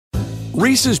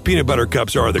Reese's Peanut Butter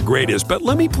Cups are the greatest, but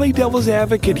let me play devil's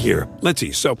advocate here. Let's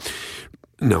see. So,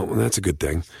 no, that's a good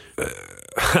thing.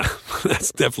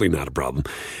 That's definitely not a problem.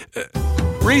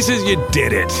 Reese's, you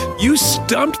did it. You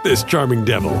stumped this charming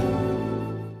devil.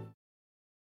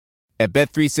 At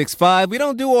Bet365, we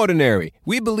don't do ordinary.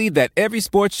 We believe that every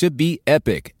sport should be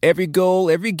epic. Every goal,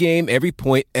 every game, every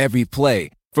point, every play.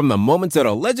 From the moments that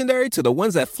are legendary to the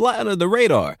ones that fly under the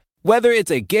radar. Whether it's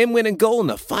a game-winning goal in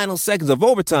the final seconds of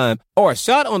overtime or a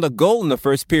shot on the goal in the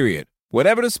first period.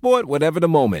 Whatever the sport, whatever the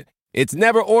moment. It's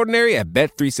never ordinary at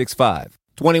Bet365.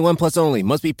 21 plus only.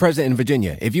 Must be present in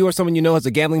Virginia. If you or someone you know has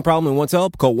a gambling problem and wants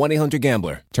help, call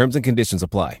 1-800-GAMBLER. Terms and conditions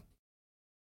apply.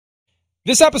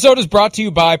 This episode is brought to you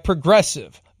by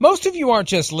Progressive. Most of you aren't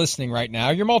just listening right now,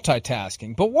 you're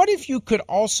multitasking. But what if you could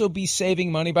also be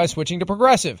saving money by switching to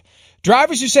Progressive?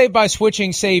 Drivers who save by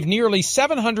switching save nearly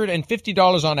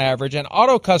 $750 on average, and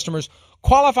auto customers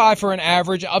qualify for an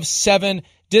average of 7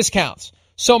 discounts.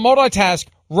 So multitask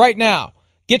right now.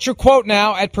 Get your quote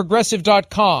now at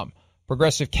Progressive.com.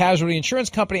 Progressive Casualty Insurance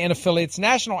Company and affiliates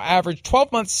national average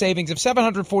 12-month savings of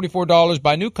 $744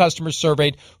 by new customers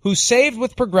surveyed who saved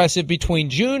with Progressive between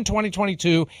June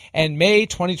 2022 and May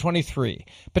 2023.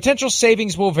 Potential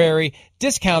savings will vary.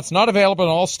 Discounts not available in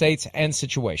all states and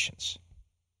situations.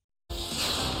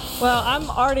 Well, I'm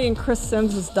already in Chris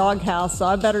Sims' doghouse, so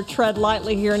I better tread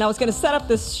lightly here. And I was going to set up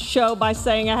this show by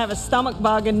saying I have a stomach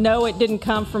bug, and no, it didn't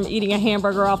come from eating a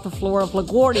hamburger off the floor of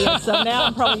LaGuardia. So now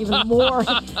I'm probably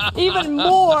even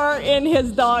more in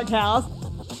his doghouse.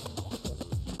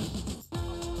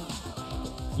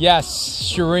 Yes,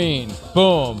 Shireen.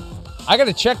 Boom. I got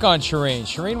to check on Shireen.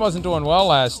 Shireen wasn't doing well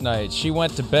last night. She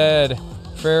went to bed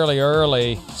fairly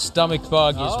early. Stomach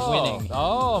bug is winning.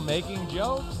 Oh, making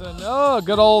jokes, and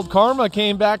good old karma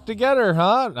came back together,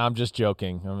 huh? I'm just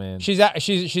joking. I mean, she's going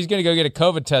to go get a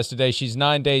COVID test today. She's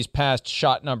 9 days past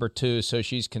shot number 2, so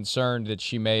she's concerned that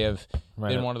she may have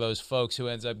been one of those folks who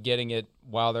ends up getting it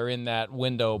while they're in that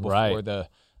window before the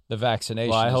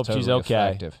vaccination. Well, I hope totally she's okay.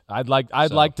 Effective. I'd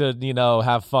like to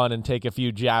have fun and take a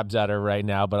few jabs at her right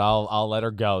now, but I'll let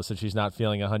her go since she's not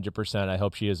feeling 100%. I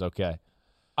hope she is okay.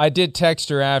 I did text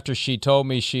her after she told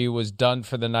me she was done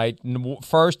for the night.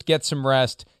 First, get some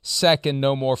rest. Second,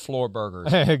 no more floor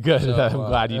burgers. Good. So, I'm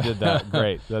glad you did that.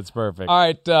 Great. That's perfect. All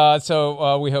right.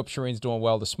 So we hope Shireen's doing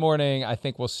well this morning. I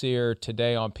think we'll see her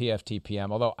today on PFT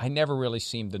PM, although I never really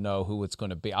seem to know who it's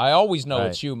going to be. I always know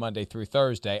it's you Monday through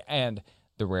Thursday and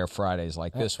the rare Fridays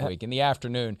like this week. In the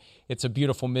afternoon, it's a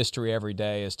beautiful mystery every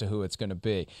day as to who it's going to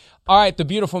be. All right, the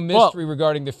beautiful mystery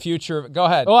regarding the future. Go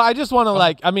ahead. Well, I just want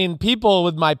to, people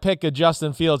with my pick of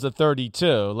Justin Fields at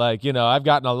 32, I've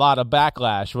gotten a lot of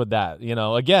backlash with that.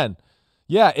 Again,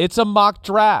 it's a mock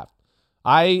draft.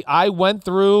 I went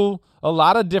through a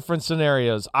lot of different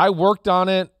scenarios. I worked on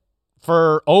it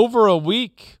for over a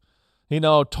week,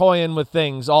 toying with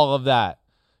things, all of that.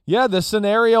 Yeah, the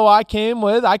scenario I came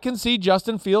with, I can see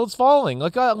Justin Fields falling.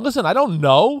 Listen, I don't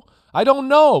know,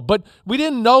 but we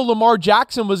didn't know Lamar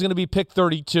Jackson was going to be picked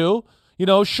 32.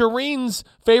 Shireen's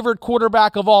favorite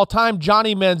quarterback of all time,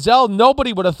 Johnny Manziel,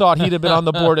 nobody would have thought he'd have been on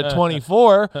the board at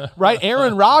 24, right?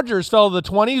 Aaron Rodgers fell to the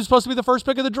 20. He was supposed to be the first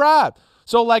pick of the draft.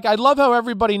 So, I love how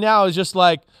everybody now is just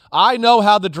I know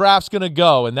how the draft's going to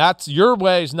go, and that's your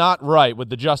way is not right with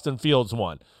the Justin Fields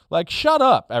one. Shut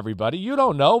up, everybody. You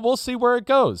don't know. We'll see where it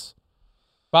goes.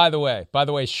 By the way,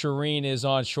 Shireen is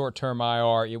on short-term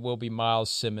IR. It will be Miles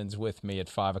Simmons with me at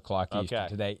 5 o'clock Eastern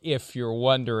today, if you're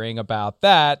wondering about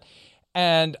that.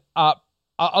 And a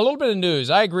little bit of news.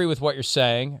 I agree with what you're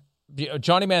saying.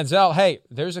 Johnny Manziel, hey,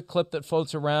 there's a clip that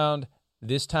floats around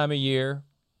this time of year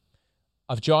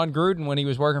of John Gruden when he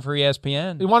was working for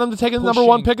ESPN. You want him to take the number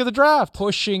 1 pick of the draft.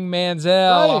 Pushing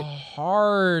Manziel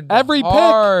hard. Every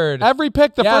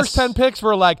pick, the first 10 picks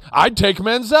were I'd take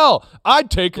Manziel.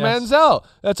 Manziel.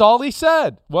 That's all he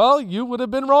said. Well, you would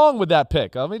have been wrong with that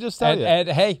pick. Let me just tell you. And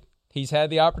hey, he's had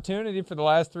the opportunity for the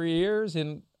last 3 years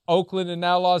in Oakland and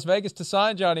now Las Vegas to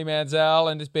sign Johnny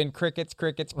Manziel, and it's been crickets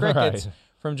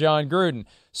from John Gruden.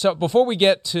 So before we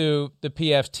get to the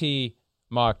PFT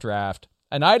mock draft,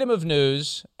 an item of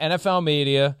news, NFL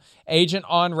media, agent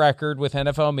on record with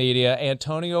NFL media,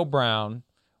 Antonio Brown,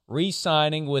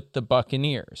 re-signing with the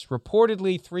Buccaneers.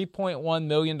 Reportedly $3.1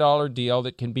 million deal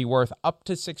that can be worth up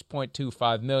to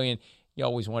 $6.25 million. You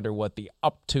always wonder what the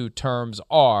up to terms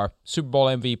are. Super Bowl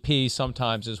MVP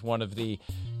sometimes is one of the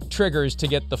triggers to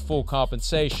get the full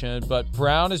compensation, but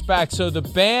Brown is back. So the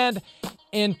band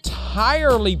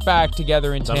entirely back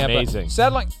together in Tampa. Amazing.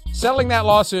 Settling that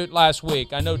lawsuit last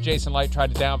week. I know Jason Light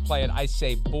tried to downplay it. I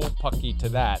say bullpucky to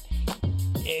that.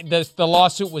 The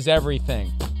lawsuit was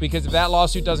everything. because if that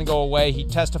lawsuit doesn't go away, he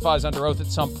testifies under oath at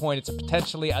some point. It's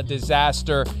potentially a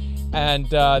disaster. And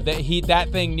that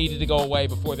thing needed to go away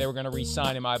before they were going to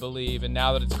re-sign him, I believe. And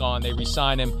now that it's gone, they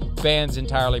re-sign him. Band's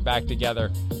entirely back together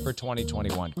for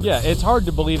 2021. Yeah, it's hard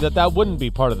to believe that wouldn't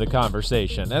be part of the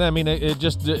conversation. And I mean,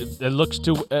 it looks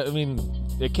too. I mean,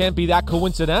 it can't be that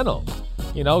coincidental.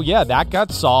 Yeah, that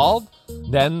got solved.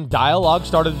 Then dialogue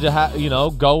started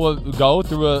to go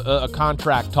through a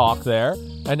contract talk there.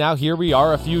 And now here we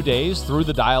are a few days through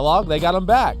the dialogue. They got him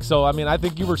back. So, I mean, I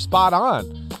think you were spot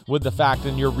on with the fact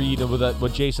in your read and with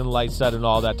what Jason Light said and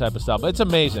all that type of stuff. It's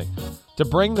amazing to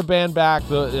bring the band back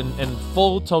in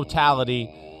full totality.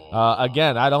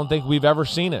 Again, I don't think we've ever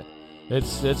seen it.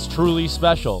 It's truly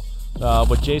special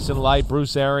with Jason Light,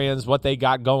 Bruce Arians, what they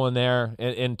got going there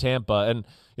in Tampa. And,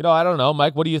 I don't know,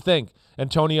 Mike, what do you think?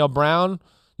 Antonio Brown,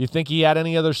 you think he had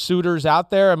any other suitors out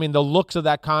there? I mean, the looks of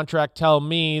that contract tell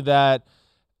me that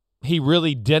he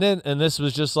really didn't, and this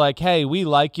was just like, hey, we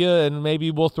like you, and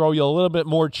maybe we'll throw you a little bit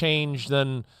more change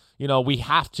than, we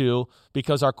have to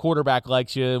because our quarterback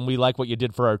likes you and we like what you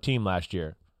did for our team last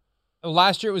year.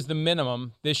 Last year it was the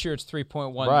minimum. This year it's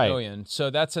 $3.1 million. So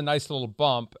that's a nice little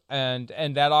bump, and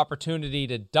that opportunity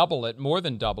to double it, more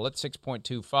than double it,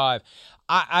 6.25.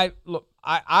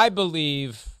 I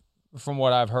believe from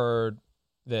what I've heard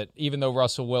that even though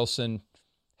Russell Wilson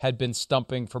had been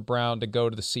stumping for Brown to go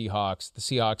to the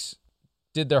Seahawks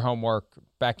did their homework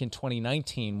back in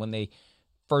 2019 when they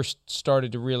first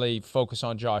started to really focus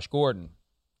on Josh Gordon.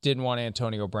 Didn't want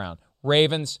Antonio Brown.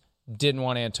 Ravens didn't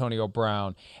want Antonio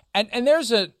Brown. And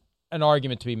there's an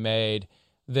argument to be made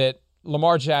that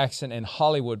Lamar Jackson and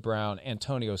Hollywood Brown,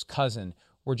 Antonio's cousin,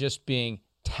 were just being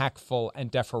tactful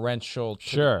and deferential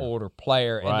to the older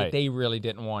player, and that they really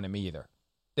didn't want him either.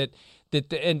 And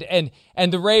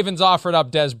the Ravens offered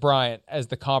up Des Bryant as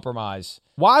the compromise.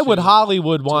 Why would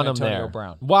Hollywood want him there?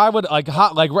 Brown. Why would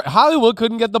Hollywood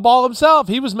couldn't get the ball himself?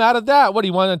 He was mad at that. What,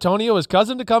 he wanted Antonio, his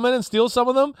cousin, to come in and steal some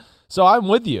of them? So I'm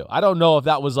with you. I don't know if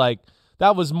that was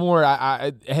that was more,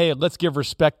 hey, let's give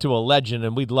respect to a legend,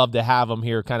 and we'd love to have him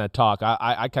here kind of talk.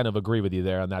 I kind of agree with you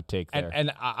there on that take there.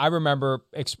 And I remember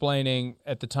explaining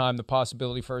at the time the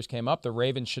possibility first came up, the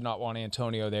Ravens should not want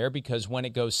Antonio there because when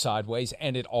it goes sideways,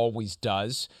 and it always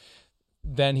does,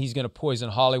 then he's going to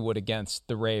poison Hollywood against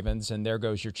the Ravens, and there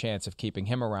goes your chance of keeping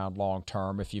him around long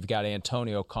term if you've got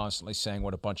Antonio constantly saying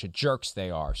what a bunch of jerks they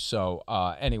are. So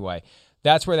anyway,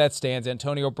 that's where that stands.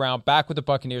 Antonio Brown back with the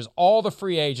Buccaneers, all the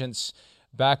free agents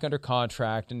back under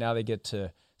contract, and now they get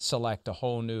to select a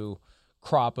whole new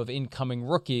crop of incoming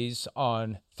rookies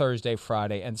on Thursday,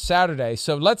 Friday, and Saturday.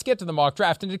 So let's get to the mock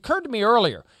draft. And it occurred to me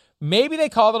earlier, maybe they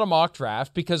call it a mock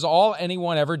draft because all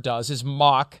anyone ever does is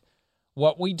mock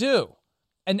what we do.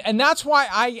 And that's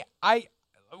why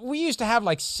we used to have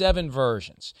like 7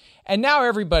 versions. And now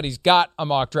everybody's got a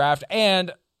mock draft,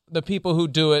 and the people who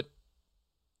do it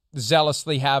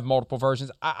zealously have multiple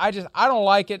versions. I don't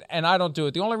like it, and I don't do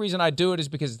it. The only reason I do it is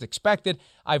because it's expected.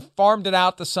 I've farmed it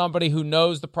out to somebody who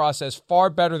knows the process far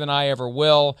better than I ever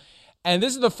will. And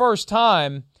this is the first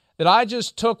time that I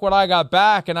just took what I got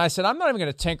back and I said, I'm not even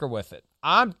going to tinker with it.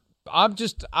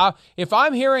 If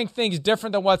I'm hearing things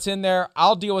different than what's in there,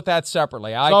 I'll deal with that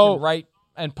separately. I can write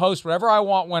and post whatever I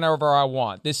want whenever I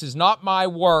want. This is not my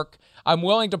work. I'm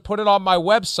willing to put it on my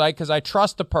website because I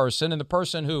trust the person, and the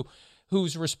person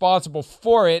who's responsible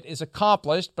for it is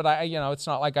accomplished, but it's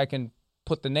not like I can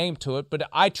put the name to it, but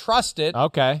I trust it.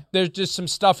 Okay. There's just some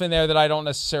stuff in there that I don't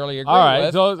necessarily agree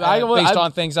with based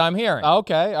on things I'm hearing.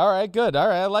 Okay. All right. Good. All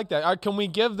right. I like that. All right, can we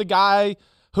give the guy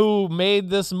who made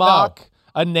this mock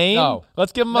a name? No.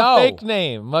 Let's give him a fake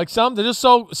name, like something, just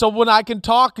so when I can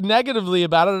talk negatively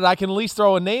about it, I can at least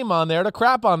throw a name on there to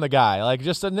crap on the guy, like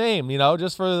just a name,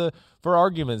 just for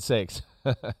argument's sakes.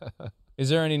 Is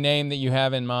there any name that you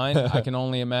have in mind? I can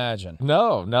only imagine.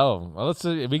 No. Well, let's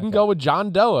see. We can go with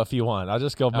John Doe if you want. I'll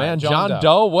just go, man, John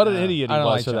Doe. What an idiot he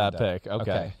was for that pick.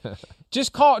 Okay.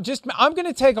 I'm going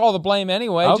to take all the blame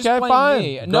anyway. Okay, just blame fine.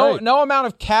 me. No amount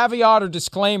of caveat or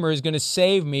disclaimer is going to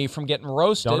save me from getting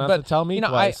roasted. Don't have to tell me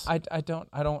twice. I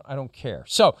don't care.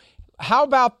 So, how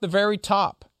about the very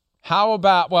top? How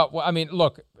about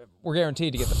look, we're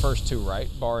guaranteed to get the first 2 right,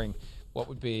 barring what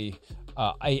would be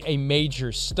a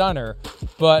major stunner,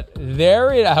 but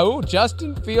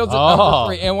Justin Fields at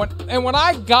number 3. And when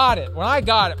I got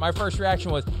it, my first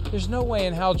reaction was, there's no way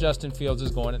in hell Justin Fields is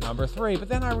going at number 3. But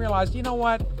then I realized, you know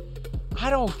what?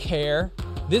 I don't care.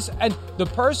 And the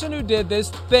person who did this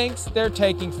thinks they're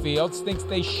taking Fields, thinks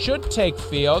they should take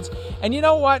Fields. And you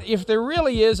know what? If there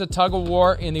really is a tug of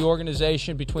war in the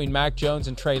organization between Mac Jones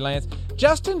and Trey Lance,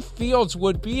 Justin Fields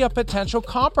would be a potential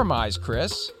compromise,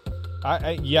 Chris.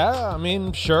 I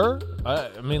mean, sure.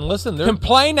 I mean, listen, can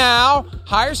play now,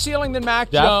 higher ceiling than Mac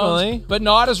Jones, but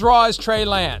not as raw as Trey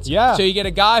Lance. Yeah. So you get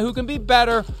a guy who can be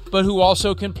better, but who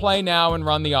also can play now and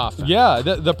run the offense. Yeah.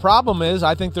 The problem is,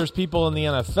 I think there's people in the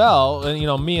NFL,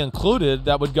 and me included,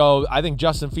 that would go, I think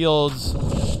Justin Fields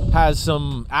has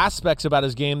some aspects about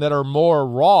his game that are more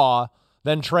raw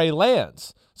than Trey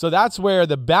Lance. So that's where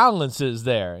the balance is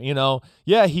there.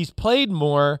 Yeah, he's played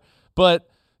more, but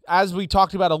as we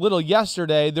talked about a little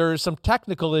yesterday, there's some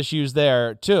technical issues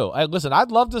there too. Listen,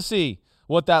 I'd love to see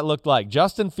what that looked like.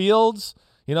 Justin Fields,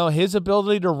 his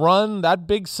ability to run that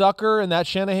big sucker and that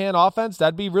Shanahan offense,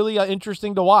 that'd be really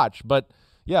interesting to watch. But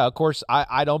yeah, of course,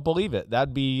 I don't believe it. That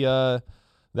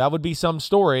would be some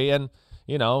story. And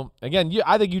again,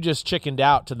 I think you just chickened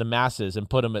out to the masses and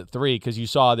put him at 3 because you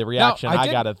saw the reaction I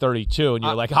got at 32, and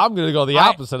you're like, I'm going to go the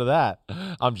opposite of that.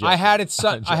 I'm joking. I had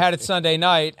it Sunday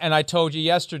night, and I told you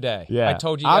yesterday. Yeah. I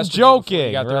told you I'm yesterday. joking.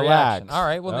 You got the Relax. reaction. All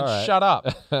right, well, then shut up.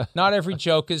 Not every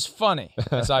joke is funny,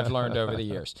 as I've learned over the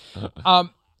years.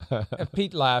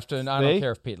 Pete laughed, and I don't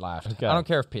care if Pete laughed. Okay. I don't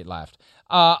care if Pete laughed.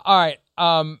 All right.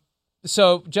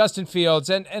 So Justin Fields,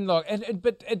 and look,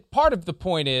 but part of the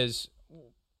point is,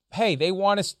 hey, they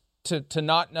want us to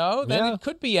not know, then it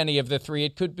could be any of the 3.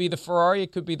 It could be the Ferrari,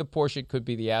 it could be the Porsche, it could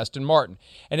be the Aston Martin.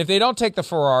 And if they don't take the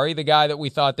Ferrari, the guy that we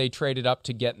thought they traded up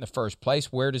to get in the first place,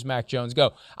 where does Mac Jones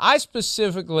go? I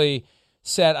specifically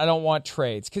said I don't want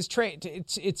trades because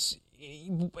it's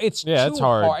too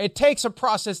hard. It takes a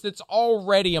process that's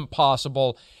already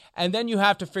impossible, and then you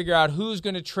have to figure out who's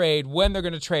going to trade, when they're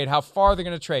going to trade, how far they're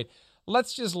going to trade.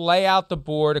 Let's just lay out the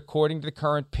board according to the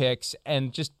current picks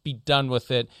and just be done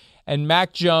with it. And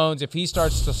Mac Jones, if he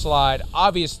starts to slide,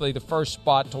 obviously the first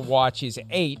spot to watch is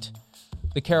 8,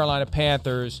 the Carolina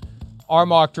Panthers. Our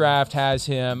mock draft has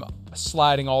him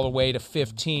sliding all the way to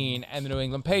 15 and the New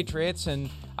England Patriots. And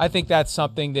I think that's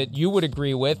something that you would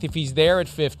agree with if he's there at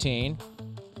 15.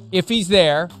 If he's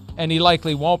there, and he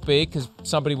likely won't be because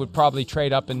somebody would probably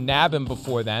trade up and nab him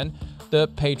before then, the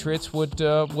Patriots would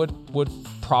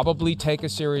probably take a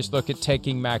serious look at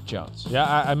taking Mac Jones. Yeah,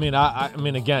 I mean,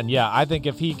 again, I think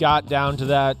if he got down to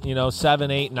that,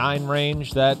 7, 8, 9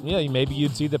 range, that maybe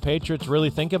you'd see the Patriots really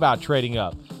think about trading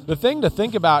up. The thing to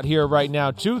think about here right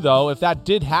now, too, though, if that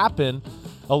did happen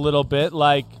a little bit,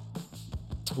 like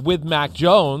with Mac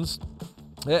Jones,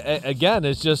 again,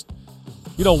 it's just,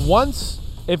 once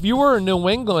if you were in New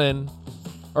England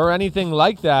or anything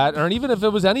like that, or even if it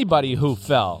was anybody who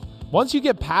fell. Once you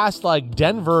get past like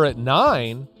Denver at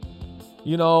 9,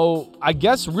 I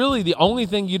guess really the only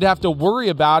thing you'd have to worry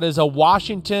about is a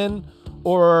Washington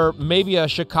or maybe a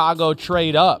Chicago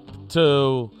trade up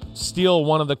to steal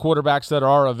one of the quarterbacks that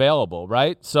are available,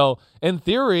 right? So in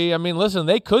theory, listen,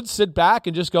 they could sit back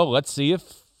and just go, let's see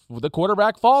if the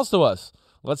quarterback falls to us.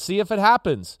 Let's see if it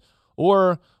happens.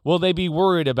 Or will they be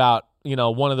worried about,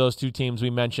 one of those 2 teams we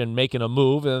mentioned making a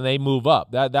move and then they move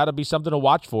up? That'll be something to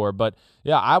watch for. But,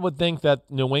 yeah, I would think that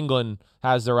New England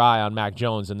has their eye on Mac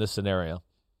Jones in this scenario.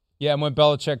 Yeah, and when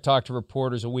Belichick talked to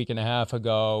reporters a week and a half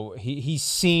ago, he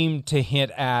seemed to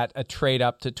hint at a trade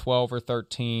up to 12 or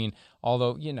 13,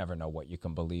 although you never know what you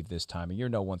can believe this time of year.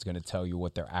 No one's going to tell you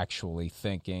what they're actually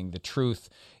thinking. The truth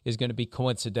is going to be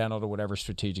coincidental to whatever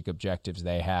strategic objectives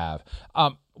they have.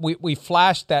 We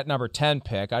flashed that number 10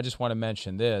 pick. I just want to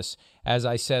mention this. As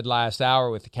I said last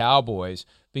hour with the Cowboys,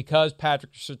 because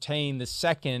Patrick Surtain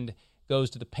II goes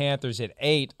to the Panthers at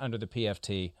 8 under the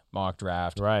PFT mock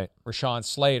draft. Right. Rashawn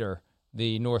Slater,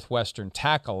 the Northwestern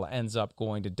tackle, ends up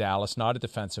going to Dallas, not a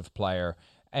defensive player.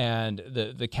 And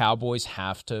the Cowboys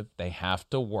have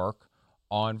to work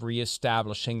on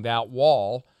reestablishing that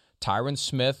wall. Tyron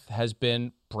Smith has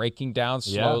been breaking down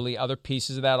slowly. Other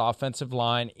pieces of that offensive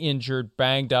line injured,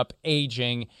 banged up,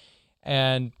 aging,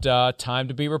 and time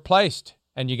to be replaced.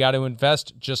 And you got to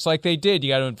invest just like they did.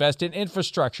 You got to invest in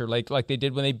infrastructure like they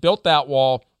did when they built that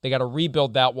wall. They got to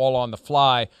rebuild that wall on the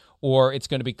fly, or it's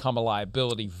going to become a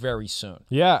liability very soon.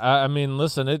 Yeah,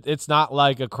 listen, it's not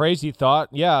like a crazy thought.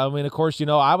 Yeah, of course,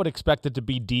 I would expect it to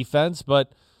be defense,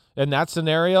 but in that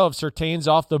scenario, if Surtain's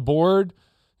off the board,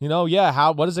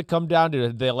 what does it come down to?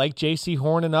 Did they like Jaycee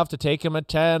Horn enough to take him at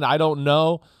 10? I don't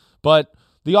know, but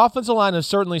the offensive line is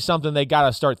certainly something they got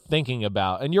to start thinking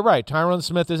about. And you're right, Tyron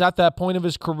Smith is at that point of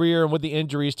his career and with the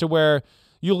injuries to where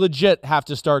you legit have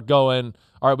to start going,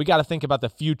 all right, we got to think about the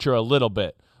future a little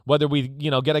bit. Whether we,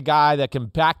 get a guy that can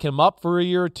back him up for a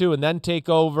year or two and then take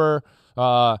over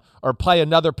or play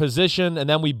another position and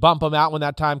then we bump him out when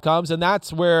that time comes. And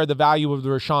that's where the value of the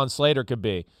Rashawn Slater could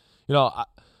be.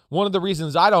 One of the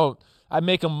reasons I don't I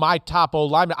make him my top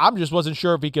O-lineman. I just wasn't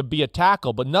sure if he could be a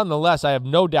tackle, but nonetheless, I have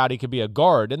no doubt he could be a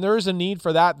guard. And there is a need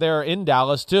for that there in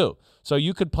Dallas too. So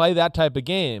you could play that type of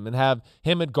game and have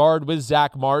him at guard with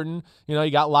Zach Martin. You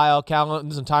got Lyle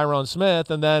Collins and Tyrone Smith.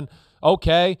 And then,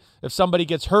 okay, if somebody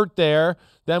gets hurt there,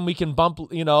 then we can bump,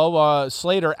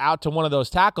 Slater out to one of those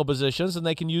tackle positions, and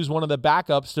they can use one of the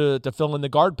backups to fill in the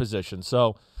guard position.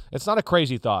 So it's not a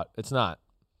crazy thought. It's not.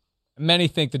 Many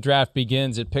think the draft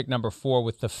begins at pick number 4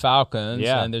 with the Falcons,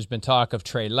 and there's been talk of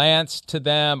Trey Lance to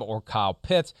them or Kyle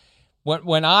Pitts.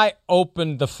 When I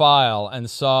opened the file and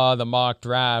saw the mock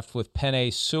draft with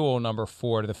Penei Sewell, number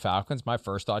 4 to the Falcons, my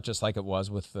first thought, just like it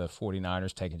was with the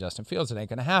 49ers taking Justin Fields, it ain't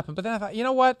going to happen. But then I thought, you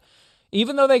know what?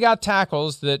 Even though they got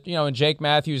tackles that, and Jake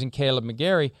Matthews and Caleb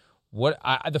McGarry,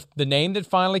 the name that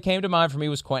finally came to mind for me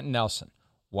was Quentin Nelson.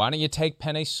 Why don't you take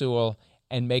Penei Sewell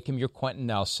and make him your Quentin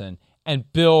Nelson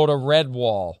and build a red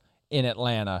wall in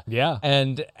Atlanta? Yeah.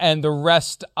 And the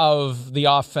rest of the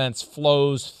offense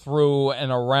flows through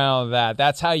and around that.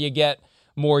 That's how you get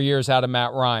more years out of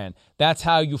Matt Ryan. That's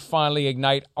how you finally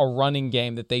ignite a running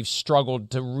game that they've struggled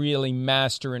to really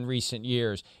master in recent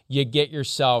years. You get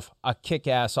yourself a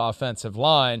kick-ass offensive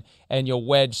line, and you'll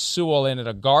wedge Sewell in at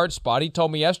a guard spot. He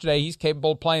told me yesterday he's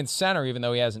capable of playing center, even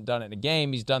though he hasn't done it in a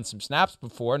game. He's done some snaps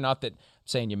before. Not that I'm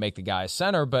saying you make the guy a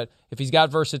center, but if he's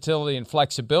got versatility and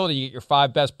flexibility, you get your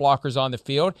 5 best blockers on the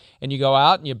field, and you go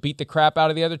out and you beat the crap out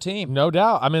of the other team. No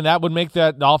doubt. I mean, that would make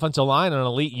that offensive line an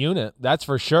elite unit. That's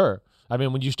for sure. I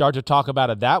mean, when you start to talk about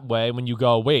it that way, when you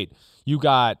go, wait, you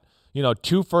got,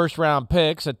 2 first-round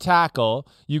picks, a tackle,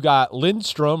 you got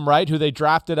Lindstrom, right, who they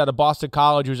drafted out of Boston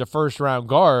College, who's a first-round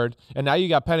guard, and now you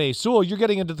got Penei Sewell, you're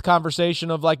getting into the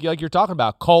conversation of, like you're talking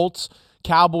about, Colts,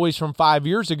 Cowboys from 5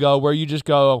 years ago, where you just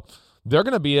go, they're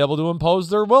going to be able to impose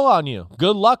their will on you.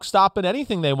 Good luck stopping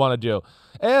anything they want to do.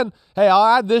 And, hey,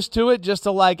 I'll add this to it just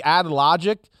to, add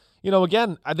logic.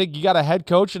 Again, I think you got a head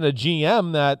coach and a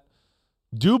GM that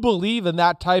do believe in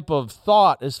that type of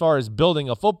thought as far as building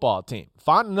a football team.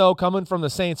 Fontenot, coming from the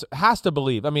Saints, has to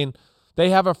believe. I mean,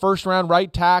 they have a first-round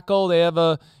right tackle. They have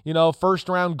a,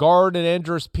 first-round guard in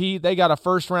Andrus Peat. They got a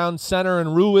first-round center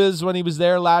in Ruiz when he was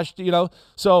there last,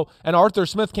 So, and Arthur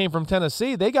Smith came from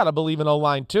Tennessee. They got to believe in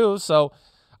O-line too. So,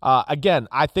 again,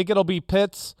 I think it'll be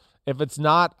Pitts. If it's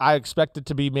not, I expect it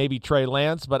to be maybe Trey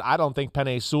Lance, but I don't think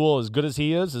Penei Sewell, as good as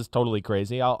he is totally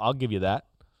crazy. I'll give you that.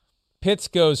 Pitts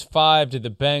goes 5 to the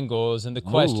Bengals, and the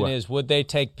question is, would they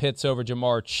take Pitts over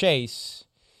Jamar Chase?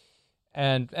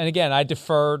 And again, I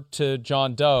defer to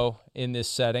John Doe in this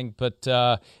setting, but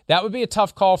that would be a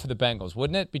tough call for the Bengals,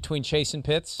 wouldn't it, between Chase and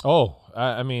Pitts? Oh,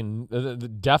 I mean,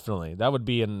 definitely. That would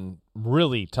be a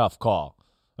really tough call.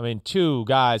 I mean, 2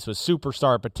 guys with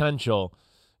superstar potential,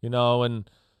 and,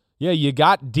 yeah, you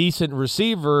got decent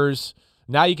receivers.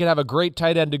 Now you can have a great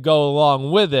tight end to go along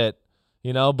with it.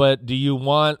 But do you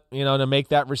want, to make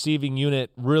that receiving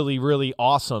unit really, really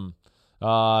awesome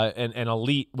and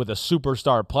elite with a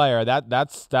superstar player?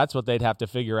 That's what they'd have to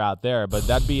figure out there. But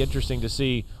that'd be interesting to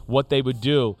see what they would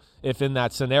do if in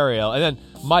that scenario. And then,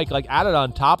 Mike, added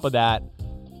on top of that,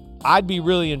 I'd be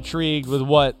really intrigued with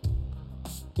what,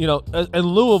 in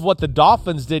lieu of what the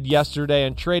Dolphins did yesterday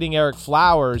and trading Ereck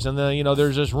Flowers. And then,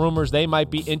 there's just rumors they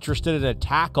might be interested in a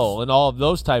tackle and all of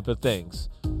those type of things.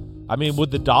 I mean,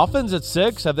 would the Dolphins at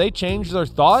 6, have they changed their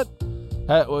thought?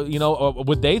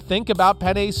 Would they think about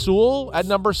Penei Sewell at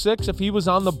number 6 if he was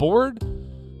on the board?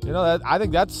 I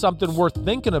think that's something worth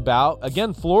thinking about.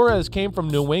 Again, Flores came from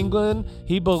New England.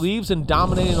 He believes in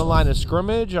dominating the line of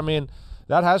scrimmage. I mean,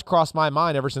 that has crossed my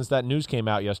mind ever since that news came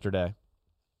out yesterday.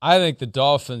 I think the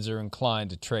Dolphins are inclined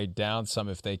to trade down some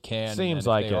if they can. Seems and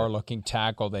like if they are looking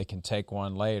tackle, they can take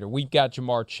one later. We've got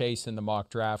Jamar Chase in the mock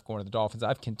draft going to the Dolphins.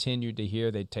 I've continued to hear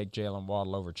they'd take Jaylen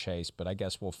Waddle over Chase, but I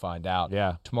guess we'll find out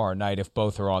tomorrow night if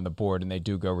both are on the board and they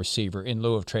do go receiver in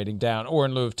lieu of trading down or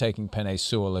in lieu of taking Penei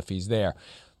Sewell if he's there.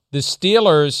 The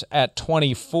Steelers at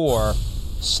 24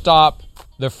 stop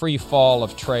the free fall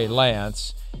of Trey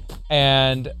Lance.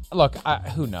 And look,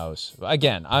 who knows?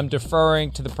 Again, I'm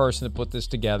deferring to the person that put this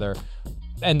together.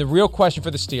 And the real question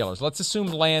for the Steelers, let's assume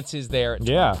Lance is there at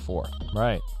 24.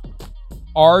 Right.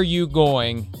 Are you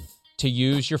going to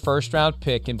use your first-round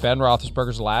pick in Ben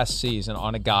Roethlisberger's last season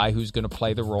on a guy who's going to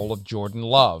play the role of Jordan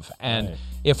Love? And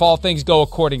if all things go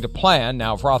according to plan,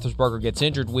 now if Roethlisberger gets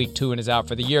injured week 2 and is out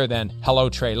for the year, then hello,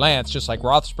 Trey Lance, just like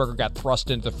Roethlisberger got thrust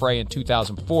into the fray in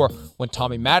 2004 when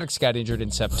Tommy Maddox got injured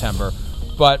in September.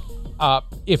 But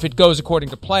if it goes according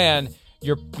to plan,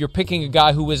 you're picking a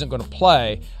guy who isn't going to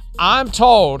play. I'm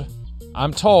told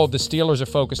the Steelers are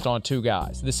focused on 2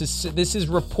 guys. This is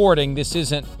reporting. This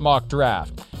isn't mock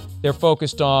draft. They're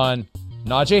focused on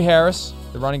Najee Harris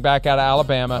the running back out of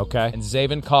Alabama, Okay. and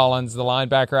Zaven Collins, the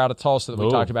linebacker out of Tulsa that we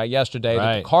talked about yesterday,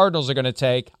 that the Cardinals are going to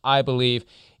take, I believe,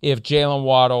 if Jaylen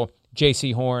Waddle,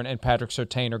 Jaycee Horn, and Patrick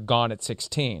Surtain are gone at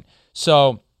 16.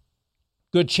 So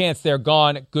good chance they're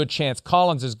gone, good chance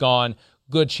Collins is gone,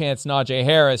 good chance Najee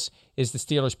Harris is the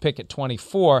Steelers' pick at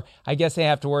 24. I guess they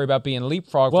have to worry about being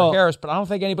leapfrog for Harris, but I don't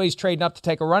think anybody's trading up to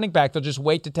take a running back. They'll just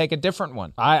wait to take a different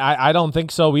one. I don't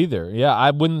think so either. Yeah,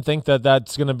 I wouldn't think that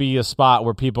that's going to be a spot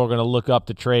where people are going to look up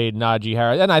to trade Najee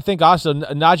Harris. And I think also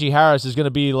Najee Harris is going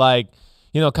to be like,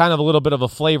 kind of a little bit of a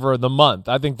flavor of the month.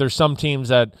 I think there's some teams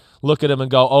that look at him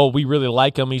and go, oh, we really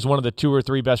like him. He's one of the 2 or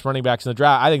 3 best running backs in the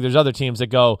draft. I think there's other teams that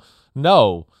go,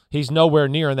 no, he's nowhere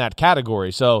near in that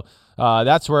category. So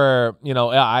that's where,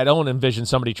 I don't envision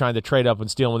somebody trying to trade up and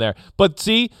steal him there. But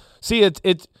see,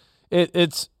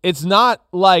 it's not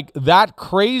like that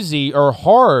crazy or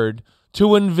hard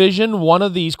to envision one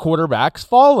of these quarterbacks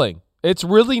falling. It's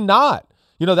really not.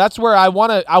 That's where I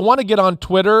want to get on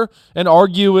Twitter and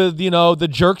argue with, the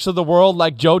jerks of the world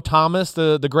like Joe Thomas,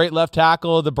 the great left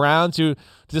tackle of the Browns, who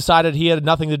decided he had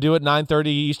nothing to do at 9:30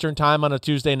 Eastern time on a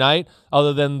Tuesday night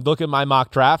other than look at my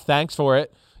mock draft. Thanks for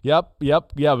it. Yep. Yeah,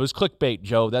 it was clickbait,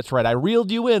 Joe. That's right. I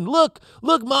reeled you in. Look,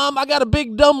 Mom, I got a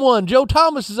big dumb one. Joe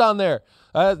Thomas is on there.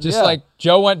 Like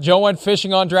Joe went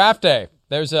fishing on draft day.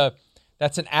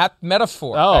 That's an apt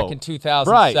metaphor back in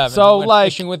 2007. Right. So, he went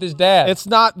fishing with his dad. It's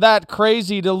not that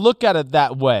crazy to look at it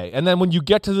that way. And then when you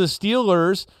get to the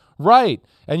Steelers, right,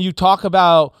 and you talk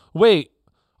about, wait,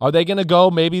 are they going to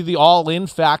go maybe the all-in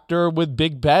factor with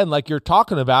Big Ben like you're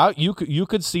talking about? You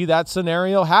could see that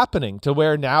scenario happening to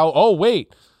where now, oh,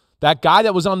 wait, that guy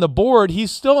that was on the board,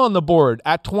 he's still on the board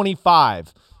at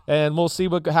 25. And we'll see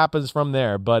what happens from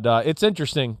there. But it's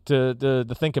interesting to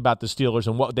think about the Steelers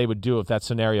and what they would do if that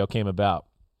scenario came about.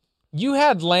 You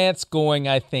had Lance going,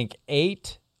 I think,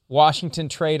 8. Washington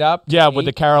trade up. Yeah, with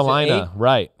the Carolina.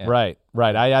 Right, yeah.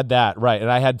 Right. I had that. Right. And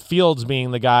I had Fields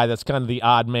being the guy that's kind of the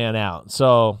odd man out.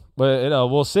 So,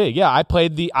 we'll see. Yeah, I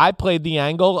played the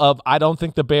angle of I don't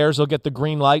think the Bears will get the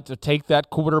green light to take that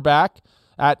quarterback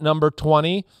at number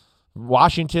 20.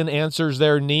 Washington answers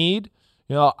their need.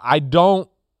 I don't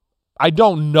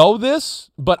know this,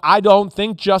 but I don't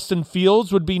think Justin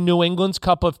Fields would be New England's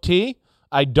cup of tea.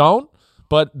 I don't,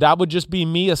 but that would just be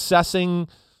me assessing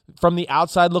from the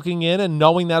outside looking in and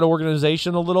knowing that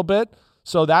organization a little bit.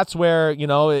 So that's where,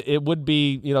 it would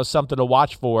be, something to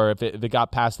watch for if it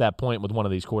got past that point with one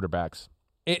of these quarterbacks.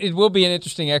 It will be an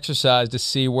interesting exercise to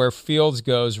see where Fields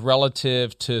goes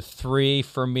relative to 3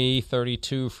 for me,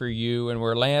 32 for you, and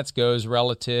where Lance goes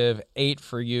relative 8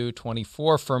 for you,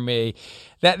 24 for me.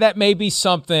 That may be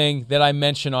something that I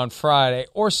mention on Friday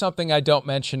or something I don't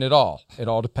mention at all. It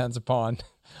all depends upon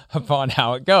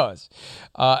how it goes.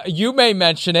 You may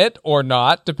mention it or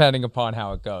not, depending upon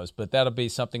how it goes, but that'll be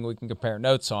something we can compare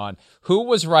notes on. Who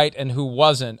was right and who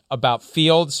wasn't about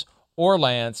Fields or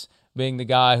Lance being the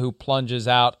guy who plunges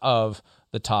out of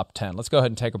the top 10. Let's go ahead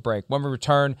and take a break. When we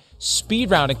return, speed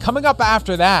round. And coming up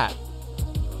after that,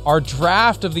 our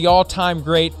draft of the all-time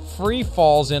great free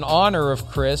falls in honor of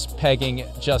Chris, pegging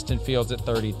Justin Fields at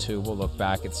 32. We'll look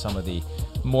back at some of the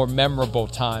more memorable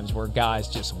times where guys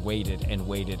just waited and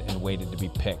waited and waited to be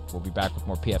picked. We'll be back with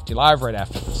more PFT Live right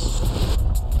after this.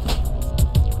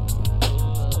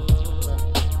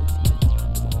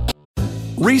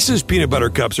 Reese's Peanut Butter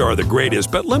Cups are the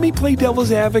greatest, but let me play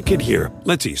devil's advocate here.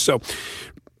 Let's see. So,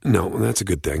 no, that's a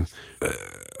good thing.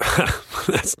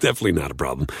 That's definitely not a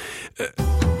problem.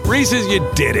 Reese's, you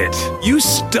did it. You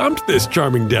stumped this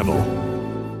charming devil.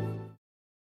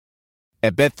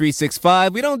 At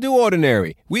Bet365, we don't do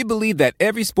ordinary. We believe that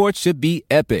every sport should be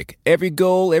epic. Every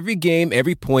goal, every game,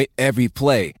 every point, every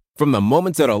play. From the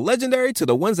moments that are legendary to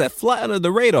the ones that fly under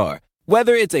the radar.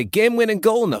 Whether it's a game-winning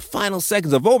goal in the final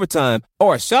seconds of overtime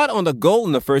or a shot on the goal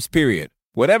in the first period.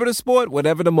 Whatever the sport,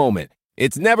 whatever the moment.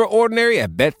 It's never ordinary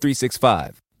at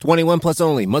Bet365. 21 plus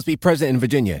only. Must be present in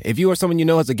Virginia. If you or someone you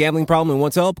know has a gambling problem and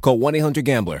wants help, call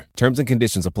 1-800-GAMBLER. Terms and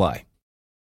conditions apply.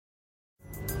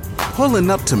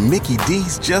 Pulling up to Mickey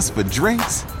D's just for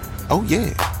drinks? Oh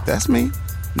yeah, that's me.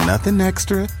 Nothing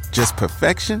extra, just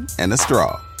perfection and a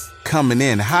straw. Coming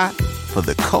in hot for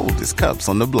the coldest cups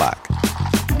on the block.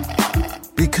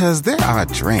 Because there are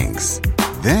drinks.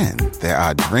 Then there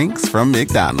are drinks from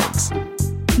McDonald's.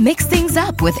 Mix things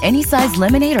up with any size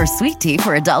lemonade or sweet tea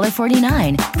for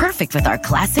 $1.49. Perfect with our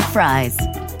classic fries.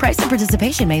 Price and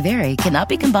participation may vary. Cannot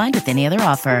be combined with any other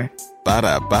offer.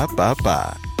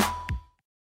 Ba-da-ba-ba-ba.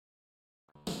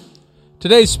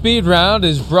 Today's speed round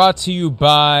is brought to you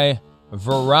by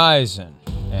Verizon.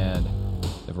 And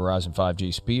the Verizon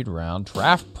 5G speed round,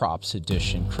 draft props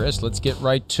edition. Chris, let's get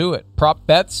right to it. Prop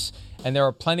bets, and there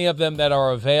are plenty of them that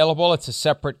are available. It's a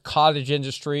separate cottage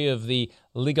industry of the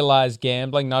legalized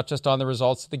gambling, not just on the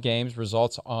results of the games,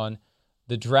 results on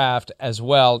the draft as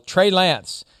well. Trey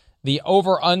Lance, the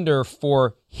over-under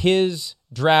for his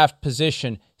draft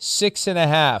position,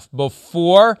 6.5.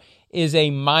 Before is a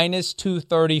minus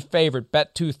 230 favorite.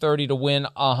 Bet 230 to win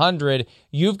 100.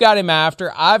 You've got him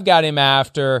after. I've got him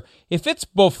after. If it's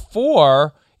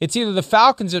before, it's either the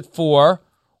Falcons at 4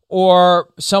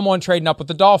 or someone trading up with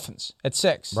the Dolphins at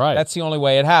 6. Right. That's the only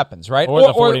way it happens, right? Or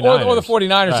the 49ers. Or the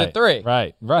 49ers at 3.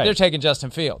 Right. They're taking Justin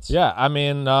Fields. Yeah, I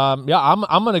mean, I'm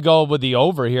going to go with the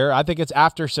over here. I think it's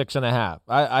after 6.5.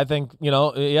 I think,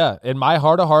 in my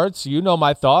heart of hearts,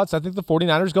 my thoughts. I think the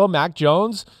 49ers go Mac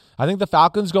Jones. I think the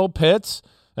Falcons go Pitts.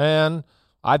 And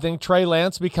I think Trey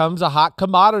Lance becomes a hot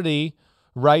commodity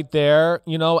right there,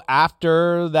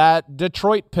 after that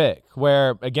Detroit pick,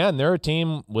 where, again, they're a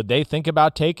team, would they think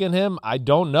about taking him? I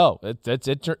don't know.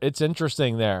 It's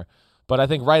interesting there. But I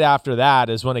think right after that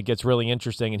is when it gets really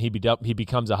interesting and he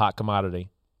becomes a hot commodity.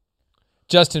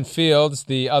 Justin Fields,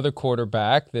 the other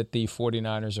quarterback that the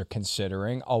 49ers are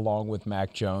considering, along with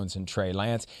Mac Jones and Trey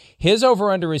Lance, his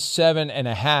over-under is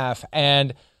 7.5,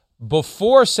 and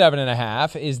before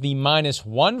 7.5 is the minus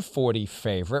 140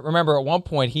 favorite. Remember, at one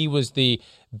point, he was the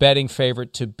betting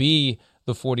favorite to be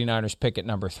the 49ers pick at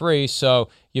number 3. So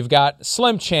you've got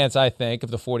slim chance, I think,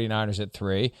 of the 49ers at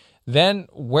 3. Then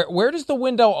where does the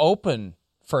window open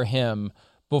for him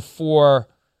before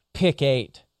pick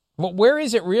 8? Well, where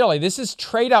is it really? This is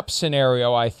trade-up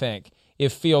scenario, I think,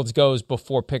 if Fields goes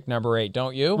before pick number 8,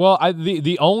 don't you? Well,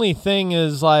 the only thing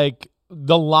is,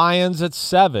 the Lions at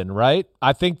 7, right?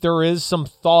 I think there is some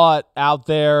thought out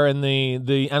there in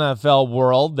the NFL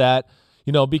world that,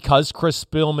 because Chris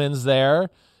Spielman's there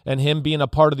and him being a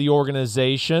part of the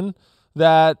organization,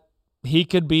 that he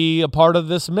could be a part of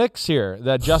this mix here,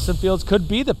 that Justin Fields could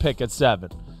be the pick at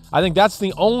 7. I think that's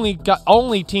the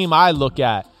only team I look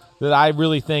at that I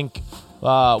really think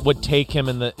would take him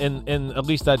in at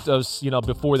least that those,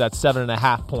 before that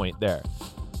 7.5 point there.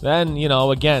 Then,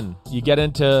 again, you get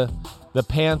into the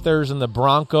Panthers and the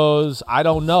Broncos. I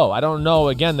don't know.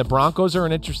 Again, the Broncos are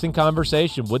an interesting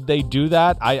conversation. Would they do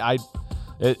that?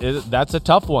 That's a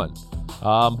tough one.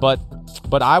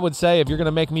 But I would say if you're going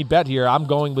to make me bet here, I'm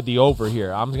going with the over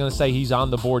here. I'm going to say he's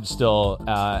on the board still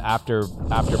after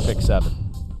pick 7.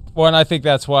 Well, and I think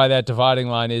that's why that dividing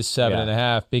line is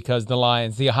 7.5, because the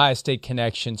Lions, the Ohio State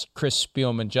connections, Chris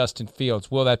Spielman, Justin Fields,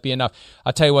 will that be enough?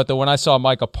 I'll tell you what, though, when I saw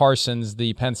Micah Parsons,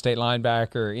 the Penn State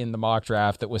linebacker, in the mock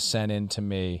draft that was sent in to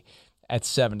me at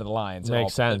 7 to the Lions.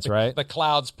 Makes sense, right? The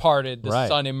clouds parted, the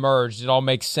sun emerged. It all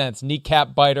makes sense.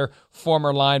 Kneecap biter,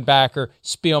 former linebacker,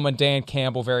 Spielman, Dan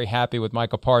Campbell, very happy with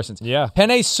Micah Parsons. Yeah.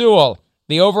 Penei Sewell,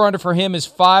 the over-under for him is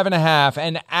 5.5,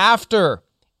 and after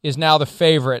is now the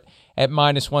favorite at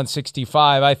minus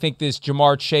 165. I think this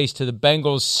Jamar Chase to the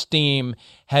Bengals steam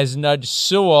has nudged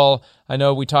Sewell. I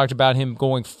know we talked about him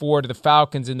going 4 to the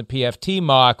Falcons in the PFT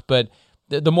mock, but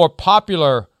the more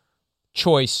popular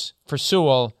choice for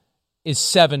Sewell is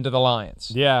 7 to the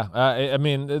Lions. Yeah, I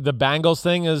mean, the Bengals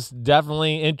thing is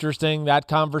definitely interesting, that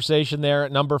conversation there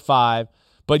at number 5.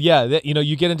 But yeah,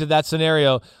 you get into that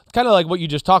scenario, kind of like what you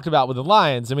just talked about with the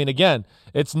Lions. I mean, again,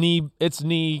 it's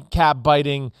knee cap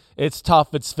biting, it's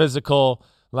tough, it's physical.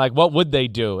 Like, what would they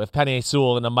do if Penei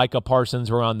Sewell and a Micah Parsons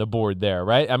were on the board there,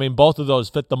 right? I mean, both of those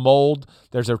fit the mold.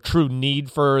 There's a true need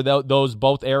for those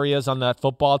both areas on that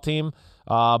football team.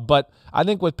 But I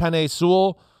think with Penei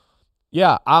Sewell,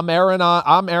 yeah, I'm airing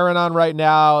on right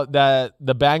now that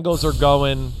the Bengals are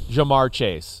going Jamar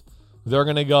Chase. They're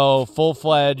going to go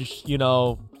full-fledged,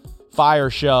 fire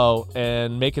show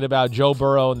and make it about Joe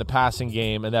Burrow and the passing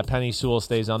game, and that Penei Sewell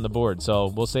stays on the board.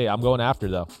 So we'll see. I'm going after,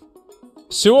 though.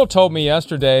 Sewell told me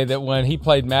yesterday that when he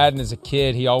played Madden as a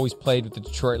kid, he always played with the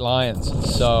Detroit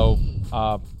Lions. So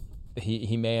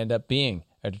he may end up being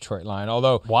a Detroit Lion.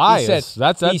 Although why?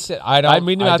 He said, I don't. I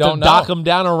mean, you have to dock him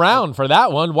down around for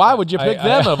that one. Why would you pick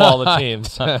them of all the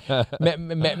teams?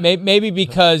 Maybe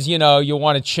because you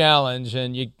want a challenge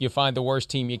and you find the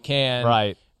worst team you can.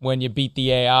 Right. When you beat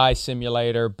the AI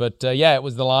simulator. But, it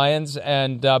was the Lions.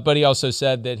 And but he also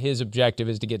said that his objective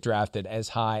is to get drafted as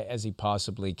high as he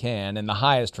possibly can. And the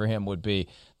highest for him would be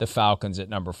the Falcons at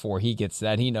number 4. He gets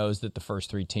that. He knows that the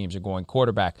first 3 teams are going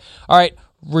quarterback. All right,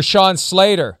 Rashawn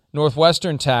Slater,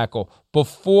 Northwestern tackle.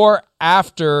 Before,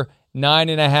 after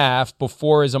 9.5.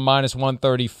 Before is a minus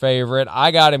 130 favorite.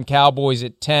 I got him Cowboys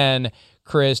at 10.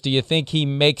 Chris, do you think he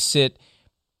makes it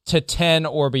to 10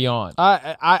 or beyond?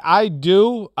 I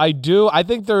do. I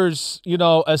think there's,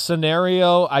 a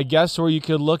scenario, I guess, where you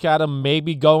could look at him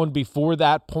maybe going before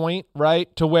that point,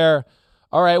 right? To where,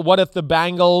 all right, what if the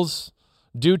Bengals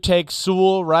do take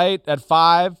Sewell, right, at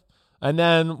 5? And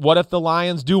then what if the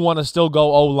Lions do want to still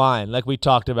go O-line, like we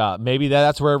talked about? Maybe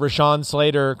that's where Rashawn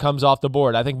Slater comes off the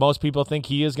board. I think most people think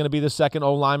he is going to be the second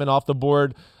O-lineman off the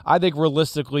board. I think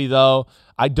realistically, though,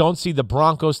 I don't see the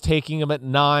Broncos taking him at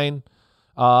 9.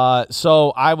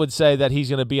 So I would say that he's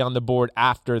going to be on the board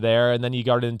after there. And then you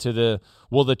got into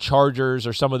the Chargers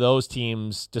or some of those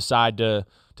teams decide to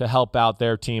help out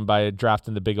their team by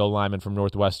drafting the big O-lineman from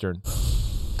Northwestern.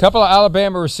 Couple of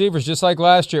Alabama receivers, just like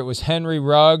last year. It was Henry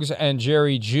Ruggs and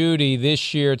Jerry Jeudy.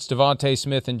 This year, it's DeVonta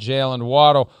Smith and Jaylen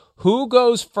Waddle. Who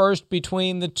goes first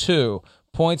between the two?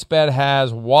 PointsBet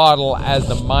has Waddle as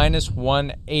the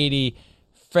 -180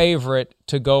 favorite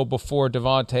to go before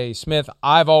DeVonta Smith.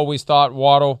 I've always thought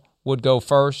Waddle would go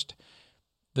first.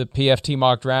 The PFT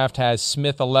Mock Draft has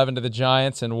Smith 11 to the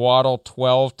Giants and Waddle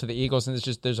 12 to the Eagles, and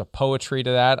there's a poetry to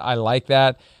that. I like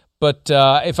that. But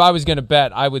if I was going to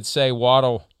bet, I would say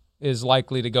Waddle is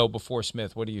likely to go before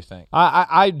Smith. What do you think?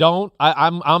 I don't.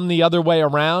 I'm the other way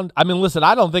around. I mean, listen,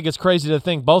 I don't think it's crazy to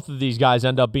think both of these guys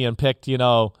end up being picked, in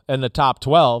the top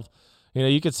 12.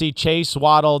 You could see Chase,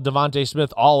 Waddle, DeVonta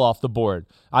Smith all off the board.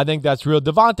 I think that's real.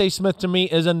 DeVonta Smith, to me,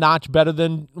 is a notch better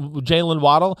than Jaylen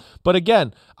Waddle. But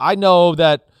again, I know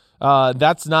that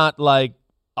that's not like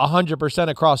 100%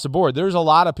 across the board. There's a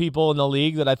lot of people in the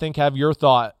league that I think have your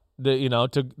thought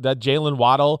that, that Jaylen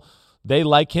Waddle, they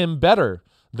like him better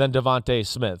than DeVonta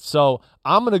Smith. So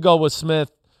I'm going to go with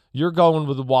Smith. You're going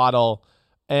with Waddle.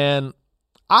 And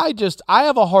I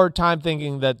have a hard time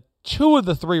thinking that 2 of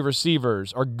the 3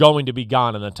 receivers are going to be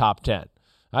gone in the top 10.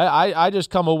 I just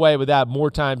come away with that more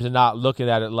times than not, looking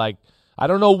at it like, I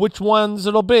don't know which ones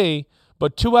it'll be,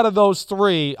 but 2 out of those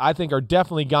 3 I think are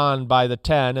definitely gone by the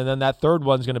 10, and then that third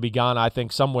one's going to be gone, I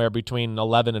think, somewhere between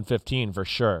 11 and 15 for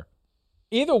sure.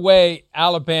 Either way,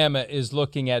 Alabama is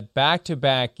looking at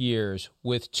back-to-back years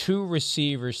with 2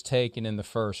 receivers taken in the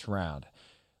first round.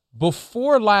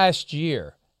 Before last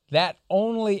year, that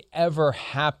only ever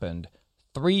happened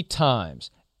 3 times.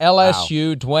 LSU,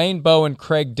 wow. Dwayne Bowe and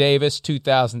Craig Davis,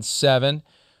 2007.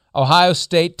 Ohio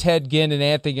State, Ted Ginn and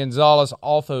Anthony Gonzalez,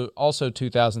 also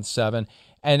 2007.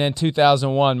 And then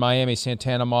 2001, Miami,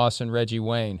 Santana Moss and Reggie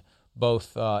Wayne,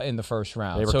 both in the first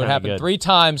round. So it happened good. 3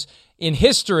 times in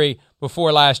history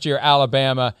before last year,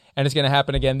 Alabama, and it's going to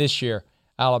happen again this year,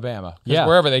 Alabama. Because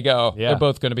wherever they go, they're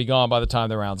both going to be gone by the time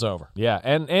the round's over. Yeah,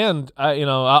 and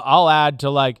I'll add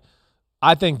to,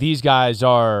 I think these guys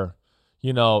are,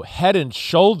 head and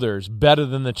shoulders better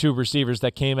than the 2 receivers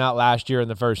that came out last year in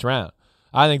the first round.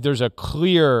 I think there's a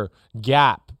clear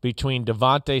gap between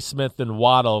DeVonta Smith and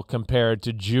Waddle compared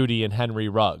to Jeudy and Henry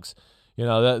Ruggs.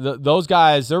 Those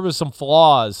guys, there was some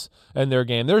flaws in their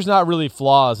game. There's not really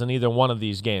flaws in either one of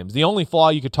these games. The only flaw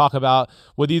you could talk about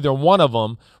with either one of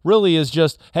them really is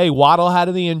just, hey, Waddle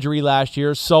had the injury last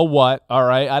year, so what? All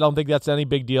right, I don't think that's any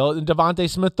big deal. And DeVonta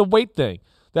Smith, the weight thing.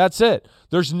 That's it.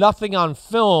 There's nothing on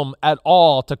film at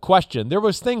all to question. There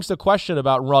was things to question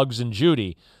about Ruggs and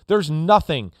Jeudy. There's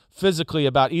nothing physically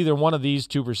about either one of these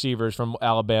 2 receivers from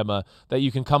Alabama that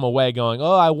you can come away going,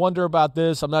 oh, I wonder about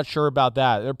this. I'm not sure about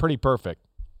that. They're pretty perfect.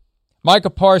 Micah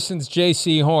Parsons,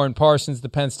 Jaycee Horn. Parsons, the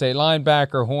Penn State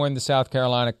linebacker. Horn, the South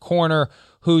Carolina corner.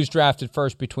 Who's drafted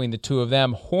first between the 2 of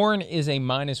them? Horn is a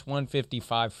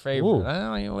 -155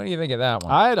 favorite. What do you think of that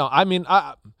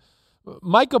one?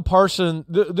 Micah Parsons,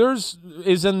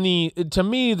 is in to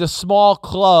me, the small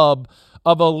club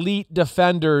of elite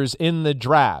defenders in the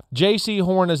draft. Jaycee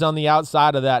Horn is on the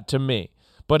outside of that to me.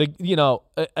 But,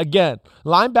 again,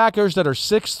 linebackers that are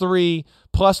 6'3",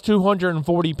 plus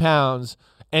 240 pounds,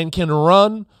 and can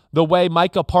run the way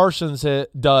Micah Parsons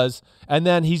does, and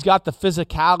then he's got the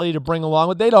physicality to bring along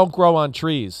with, they don't grow on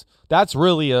trees. That's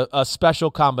really a special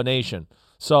combination.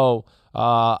 So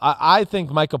I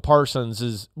think Micah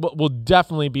Parsons will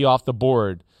definitely be off the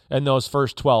board in those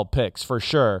first 12 picks for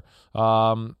sure.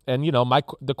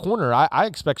 The corner, I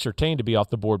expect Surtain to be off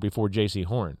the board before Jaycee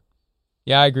Horn.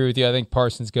 Yeah, I agree with you. I think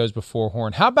Parsons goes before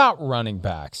Horn. How about running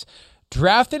backs?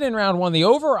 Drafted in round 1, the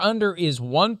over-under is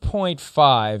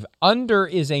 1.5. Under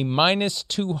is a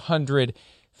 -200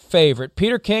 favorite.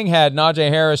 Peter King had Najee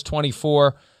Harris,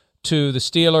 24, to the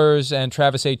Steelers, and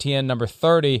Travis Etienne, number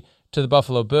 30, to the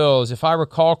Buffalo Bills. If I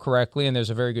recall correctly, and there's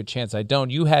a very good chance I don't,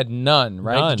 you had none,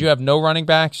 right? None. Did you have no running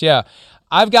backs? Yeah.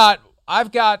 I've got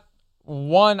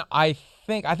one, I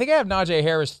think I have Najee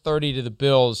Harris 30 to the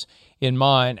Bills in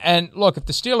mind. And look, if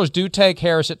the Steelers do take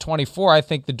Harris at 24, I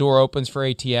think the door opens for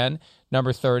Etienne,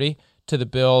 number 30, to the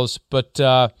Bills, but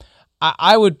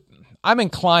I'm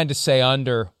inclined to say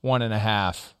under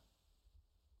 1.5.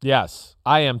 Yes,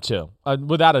 I am too,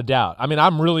 without a doubt. I mean,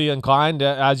 I'm really inclined,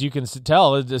 as you can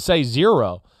tell, to say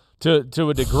 0 to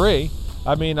a degree.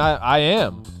 I mean, I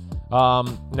am.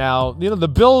 Now, the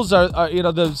Bills are,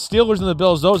 the Steelers and the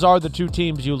Bills, those are the two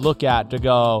teams you look at to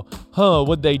go,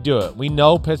 would they do it? We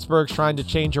know Pittsburgh's trying to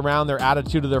change around their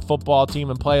attitude of their football team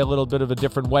and play a little bit of a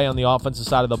different way on the offensive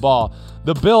side of the ball.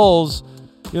 The Bills,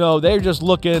 they're just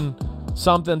looking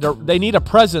they need a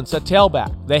presence at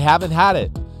tailback. They haven't had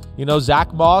it.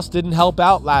 Zach Moss didn't help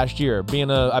out last year,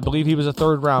 I believe he was a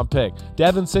 3rd-round pick.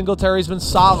 Devin Singletary's been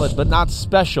solid, but not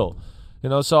special.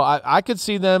 So I could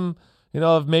see them,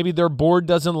 if maybe their board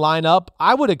doesn't line up.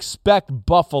 I would expect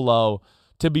Buffalo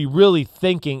to be really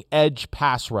thinking edge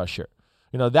pass rusher.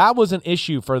 That was an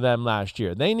issue for them last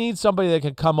year. They need somebody that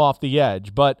can come off the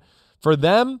edge. But for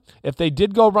them, if they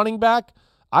did go running back,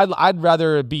 I'd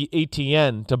rather it be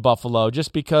ATN to Buffalo,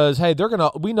 just because, hey,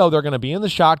 we know they're gonna be in the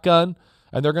shotgun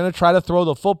and they're gonna try to throw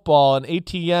the football, and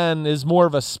ATN is more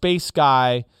of a space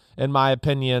guy, in my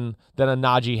opinion, than a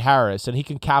Najee Harris, and he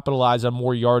can capitalize on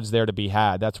more yards there to be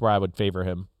had. That's where I would favor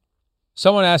him.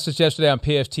 Someone asked us yesterday on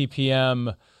PFT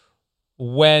PM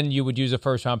when you would use a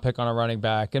first-round pick on a running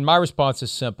back, and my response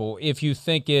is simple. If you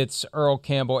think it's Earl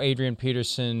Campbell, Adrian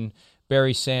Peterson,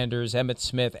 Barry Sanders, Emmitt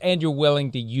Smith, and you're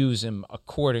willing to use him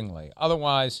accordingly.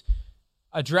 Otherwise,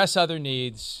 address other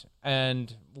needs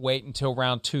and wait until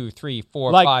round 2, 3,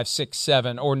 4, 5, 6,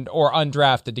 7, or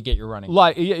undrafted to get your running.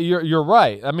 You're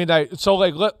right. I mean,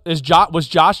 was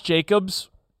Josh Jacobs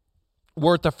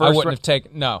worth the first? I wouldn't have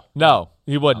taken. No,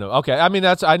 he wouldn't have. Okay, I mean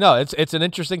I know it's an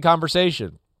interesting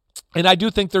conversation, and I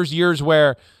do think there's years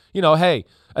where hey,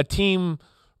 a team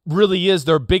really is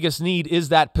their biggest need is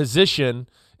that position.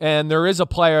 And there is a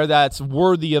player that's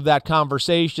worthy of that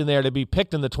conversation there to be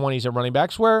picked in the 20s at running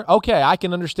backs where, okay, I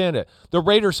can understand it. The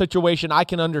Raiders situation, I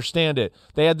can understand it.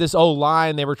 They had this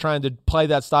O-line. They were trying to play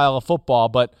that style of football.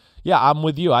 But, yeah, I'm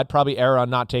with you. I'd probably err on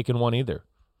not taking one either.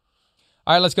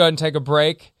 All right, let's go ahead and take a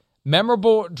break.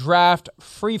 Memorable draft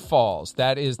free falls.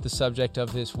 That is the subject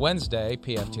of this Wednesday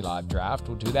PFT Live Draft.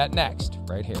 We'll do that next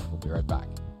right here. We'll be right back.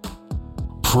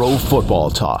 Pro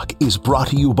Football Talk is brought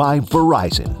to you by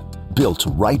Verizon. Built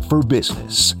right for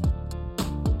business.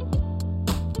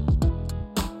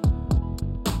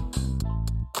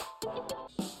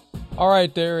 All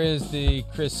right, there is the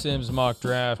Chris Sims mock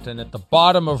draft, and at the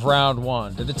bottom of round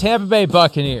 1, to the Tampa Bay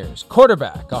Buccaneers,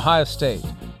 quarterback, Ohio State,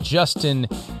 Justin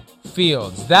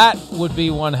Fields. That would be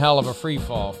one hell of a free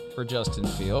fall for Justin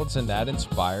Fields, and that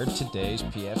inspired today's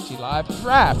PFT Live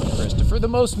Draft. Christopher, the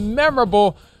most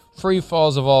memorable free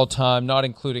falls of all time, not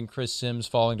including Chris Sims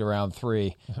falling to round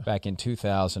 3 back in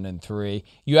 2003.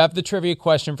 You have the trivia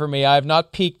question for me. I have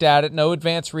not peeked at it. No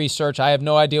advanced research. I have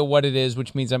no idea what it is,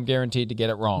 which means I'm guaranteed to get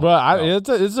it wrong. Well,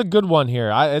 it's a good one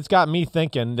here. It's got me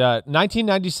thinking.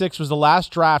 1996 was the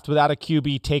last draft without a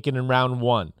QB taken in round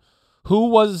 1. Who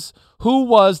was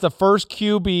the first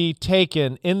QB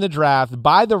taken in the draft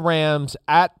by the Rams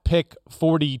at pick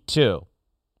 42?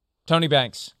 Tony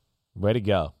Banks. Way to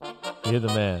go. You're the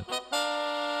man.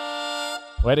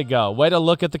 Way to go. Way to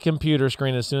look at the computer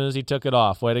screen as soon as he took it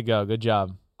off. Way to go. Good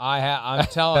job. I'm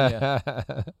telling you.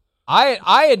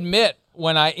 I admit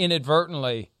when I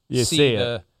inadvertently see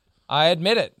it. I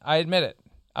admit it.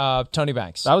 Tony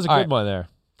Banks. That was a good one there.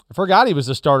 I forgot he was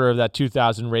the starter of that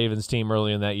 2000 Ravens team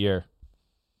early in that year.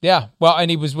 Yeah, well,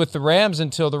 and he was with the Rams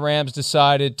until the Rams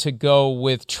decided to go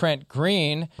with Trent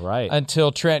Green. Right.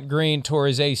 Until Trent Green tore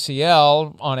his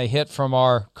ACL on a hit from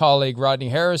our colleague Rodney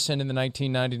Harrison in the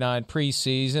 1999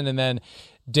 preseason, and then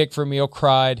Dick Vermeil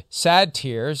cried sad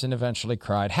tears and eventually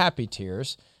cried happy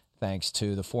tears, thanks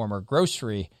to the former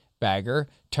grocery bagger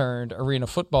turned Arena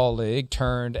Football League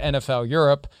turned NFL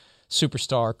Europe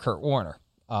superstar Kurt Warner.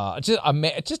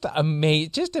 Just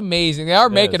amazing. They are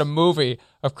making a movie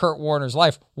of Kurt Warner's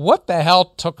life. What the hell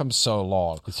took him so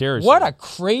long? Seriously. What a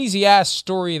crazy-ass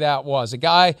story that was. A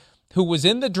guy who was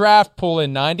in the draft pool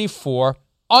in 94,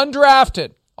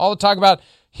 undrafted. All the talk about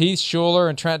Heath Schuler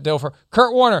and Trent Dilfer.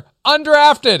 Kurt Warner,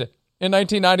 undrafted in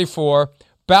 1994,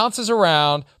 bounces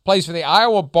around, plays for the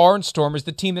Iowa Barnstormers,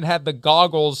 the team that had the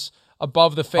goggles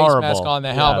above the face mask on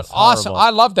the helmet. Yes, awesome.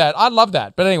 horrible. I love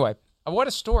that. But anyway, what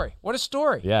a story. What a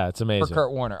story. Yeah, it's amazing. For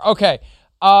Kurt Warner. Okay,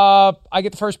 I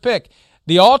get the first pick.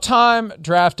 The all-time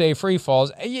draft day free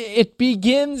falls, it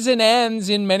begins and ends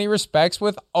in many respects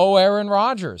with Aaron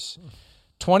Rodgers.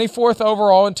 24th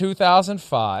overall in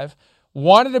 2005.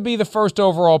 Wanted to be the first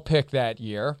overall pick that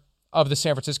year of the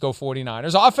San Francisco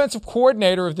 49ers. Offensive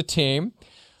coordinator of the team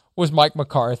was Mike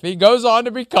McCarthy. Goes on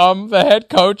to become the head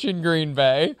coach in Green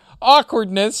Bay.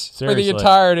 awkwardness for the Seriously.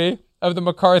 entirety of the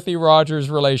McCarthy-Rodgers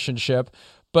relationship.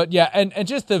 But yeah, and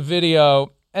just the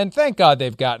video, and thank God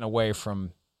they've gotten away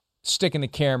from sticking the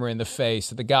camera in the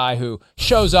face of the guy who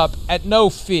shows up at no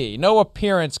fee, no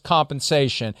appearance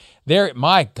compensation. There,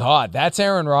 my God, that's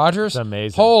Aaron Rodgers? It's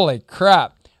amazing. Holy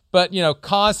crap. But,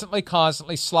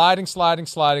 constantly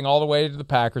sliding all the way to the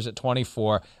Packers at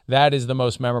 24. That is the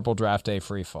most memorable draft day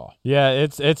free fall. Yeah,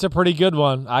 it's a pretty good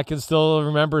one. I can still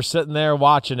remember sitting there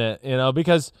watching it,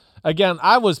 because, again,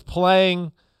 I was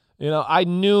playing, I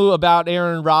knew about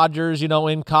Aaron Rodgers,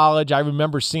 in college. I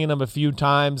remember seeing him a few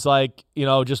times,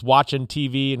 just watching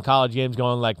TV and college games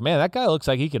going like, man, that guy looks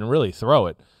like he can really throw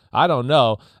it. I don't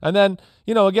know. And then,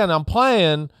 again, I'm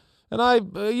playing, and I,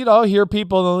 hear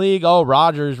people in the league, oh,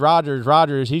 Rodgers,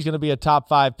 he's going to be a top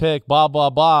 5 pick, blah, blah,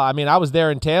 blah. I mean, I was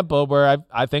there in Tampa where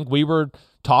I think we were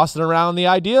tossing around the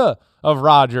idea of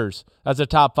Rodgers as a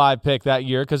top 5 pick that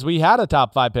year because we had a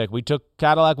top 5 pick. We took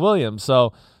Cadillac Williams.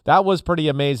 So that was pretty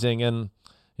amazing. And,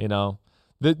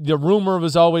 the rumor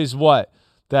was always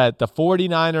that the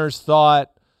 49ers thought,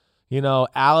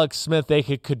 Alex Smith, they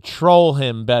could control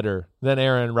him better than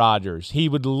Aaron Rodgers. He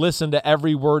would listen to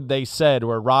every word they said,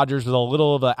 where Rodgers was a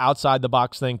little of an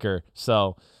outside-the-box thinker.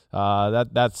 So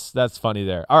that's funny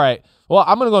there. All right, well,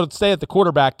 I'm going to go stay at the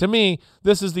quarterback. To me,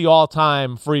 this is the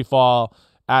all-time free fall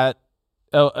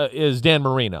is Dan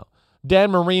Marino.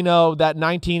 Dan Marino, that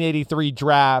 1983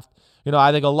 draft,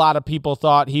 I think a lot of people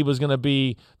thought he was going to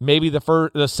be maybe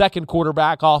the second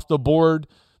quarterback off the board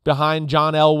behind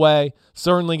John Elway,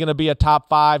 certainly going to be a top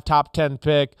 5, top 10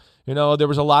 pick. There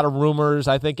was a lot of rumors,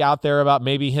 I think, out there about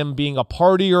maybe him being a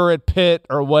partier at Pitt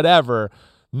or whatever.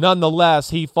 Nonetheless,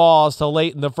 he falls to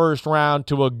late in the first round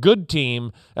to a good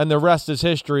team, and the rest is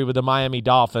history with the Miami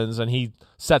Dolphins, and he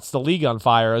sets the league on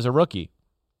fire as a rookie.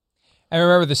 And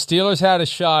remember, the Steelers had a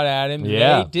shot at him.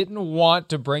 Yeah. They didn't want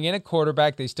to bring in a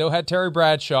quarterback. They still had Terry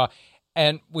Bradshaw.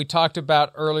 And we talked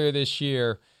about earlier this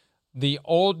year the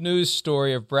old news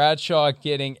story of Bradshaw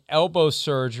getting elbow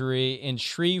surgery in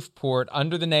Shreveport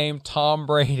under the name Tom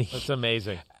Brady. That's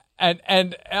amazing. And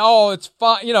it's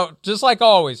fine. Just like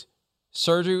always,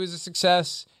 surgery was a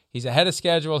success. He's ahead of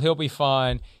schedule. He'll be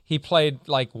fine. He played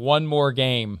like one more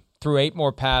game, threw 8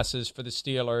 more passes for the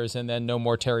Steelers, and then no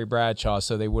more Terry Bradshaw.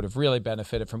 So they would have really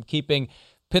benefited from keeping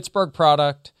Pittsburgh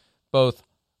product, both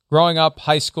growing up,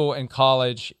 high school, and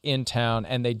college in town,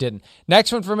 and they didn't.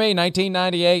 Next one for me,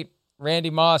 1998.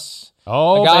 Randy Moss,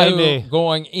 a guy who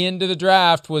going into the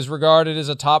draft was regarded as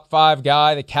a top 5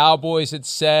 guy. The Cowboys had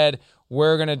said,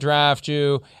 we're going to draft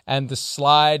you, and the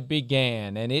slide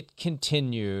began, and it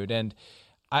continued. And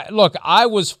I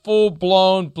was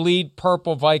full-blown bleed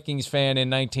purple Vikings fan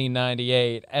in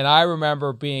 1998, and I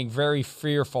remember being very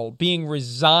fearful, being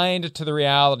resigned to the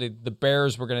reality that the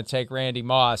Bears were going to take Randy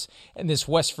Moss, and this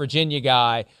West Virginia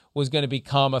guy was going to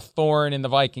become a thorn in the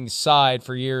Vikings' side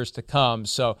for years to come.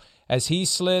 So as he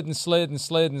slid,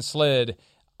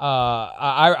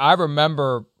 I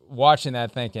remember watching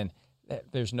that thinking,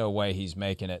 there's no way he's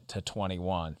making it to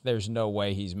 21. There's no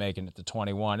way he's making it to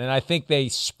 21. And I think they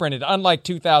sprinted, unlike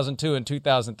 2002 and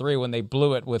 2003 when they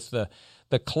blew it with the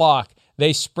clock,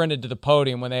 they sprinted to the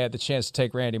podium when they had the chance to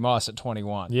take Randy Moss at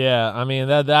 21. Yeah, I mean,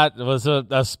 that was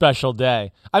a special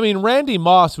day. I mean, Randy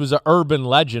Moss was an urban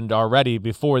legend already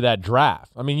before that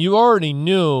draft. I mean, you already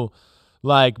knew,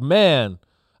 man,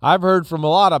 I've heard from a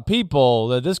lot of people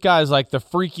that this guy's like the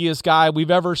freakiest guy we've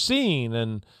ever seen.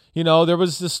 And, there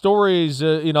was the stories,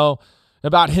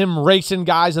 about him racing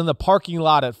guys in the parking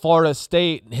lot at Florida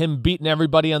State and him beating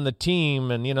everybody on the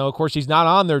team. And, of course, he's not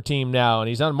on their team now and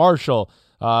he's on Marshall.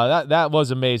 That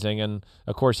was amazing. And,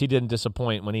 of course, he didn't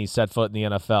disappoint when he set foot in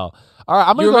the NFL. All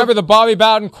right, you remember the Bobby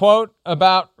Bowden quote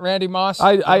about Randy Moss?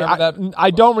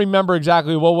 I don't remember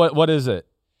exactly. What is it?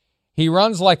 He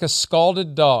runs like a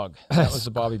scalded dog. That was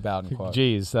the Bobby Bowden quote.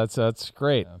 Jeez, that's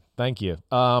great. Yeah. Thank you.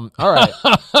 All right.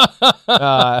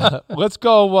 Let's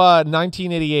go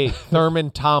 1988,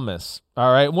 Thurman Thomas.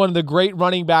 All right, one of the great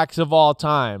running backs of all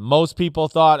time. Most people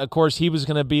thought, of course, he was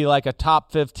going to be like a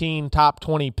top 15, top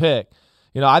 20 pick.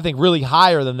 I think really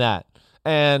higher than that.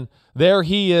 And there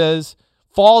he is,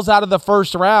 falls out of the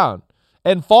first round.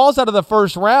 And falls out of the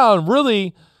first round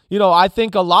really, I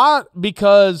think a lot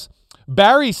because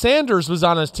Barry Sanders was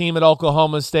on his team at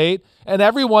Oklahoma State, and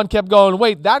everyone kept going,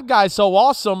 wait, that guy's so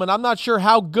awesome, and I'm not sure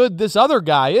how good this other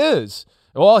guy is.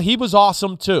 Well, he was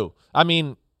awesome too. I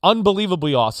mean,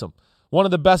 unbelievably awesome. One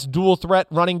of the best dual-threat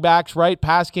running backs, right,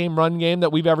 pass game, run game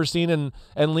that we've ever seen in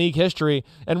league history,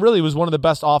 and really was one of the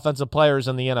best offensive players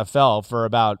in the NFL for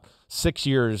about 6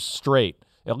 years straight,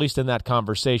 at least in that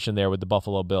conversation there with the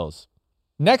Buffalo Bills.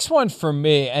 Next one for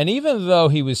me, and even though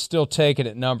he was still taken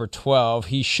at number 12,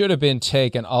 he should have been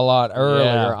taken a lot earlier.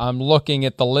 Yeah. I'm looking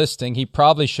at the listing. He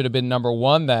probably should have been number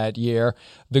 1 that year.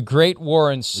 The great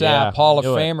Warren Sapp, Hall of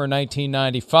Famer,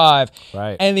 1995.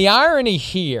 Right. And the irony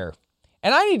here,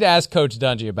 and I need to ask Coach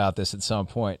Dungy about this at some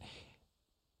point.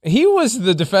 He was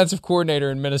the defensive coordinator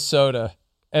in Minnesota,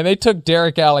 and they took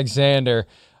Derek Alexander,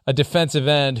 a defensive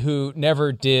end who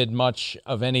never did much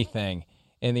of anything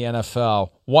in the NFL.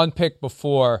 One pick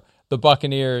before the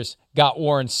Buccaneers got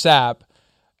Warren Sapp,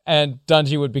 and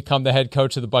Dungy would become the head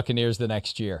coach of the Buccaneers the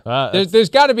next year. There's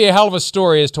got to be a hell of a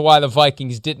story as to why the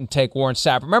Vikings didn't take Warren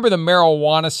Sapp. Remember the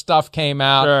marijuana stuff came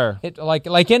out? Sure.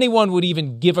 Like anyone would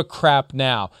even give a crap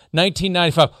now.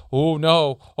 1995, oh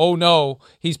no,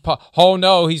 he's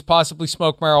possibly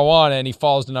smoked marijuana, and he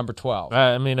falls to number 12.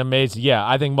 I mean, amazing. Yeah,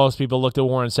 I think most people looked at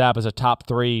Warren Sapp as a top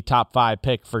 3, top 5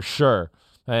 pick for sure.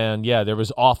 And, yeah, there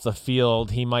was off the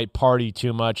field, he might party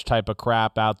too much type of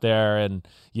crap out there. And,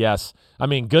 yes, I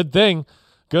mean, good thing.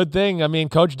 I mean,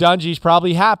 Coach Dungy's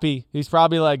probably happy. He's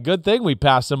probably like, good thing we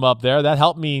passed him up there. That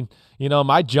helped me,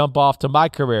 my jump off to my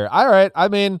career. All right, I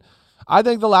mean, I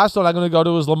think the last one I'm going to go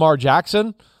to is Lamar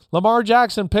Jackson. Lamar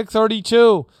Jackson, pick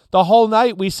 32. The whole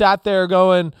night we sat there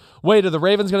going, wait, are the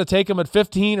Ravens going to take him at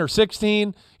 15 or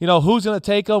 16? Who's going to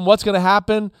take him? What's going to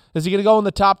happen? Is he going to go in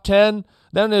the top 10?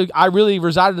 Then I really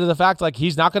resided to the fact, like,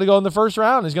 he's not going to go in the first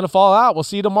round. He's going to fall out. We'll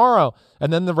see tomorrow.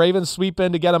 And then the Ravens sweep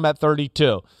in to get him at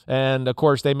 32. And, of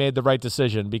course, they made the right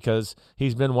decision because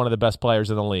he's been one of the best players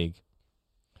in the league.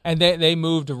 And they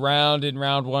moved around in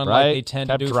round 1 right. like they tend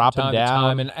Kept to do dropping from time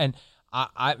down. to time.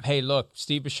 And hey, look,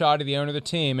 Steve Bisciotti, the owner of the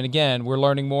team, and again, we're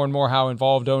learning more and more how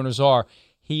involved owners are.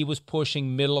 He was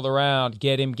pushing middle of the round,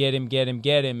 get him, and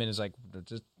it's like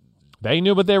just they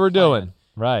knew what they were doing.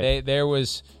 Right. There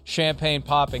was champagne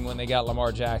popping when they got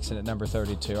Lamar Jackson at number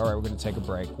 32. All right, we're going to take a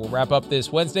break. We'll wrap up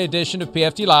this Wednesday edition of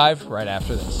PFT Live right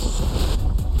after this.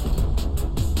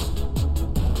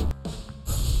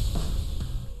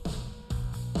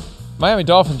 Miami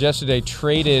Dolphins yesterday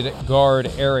traded guard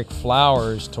Ereck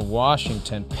Flowers to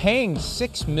Washington, paying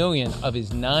 $6 million of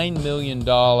his $9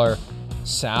 million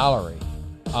salary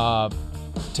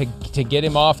to get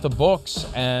him off the books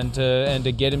and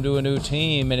to get him to a new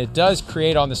team. And it does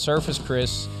create on the surface,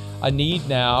 Chris, a need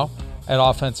now at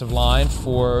offensive line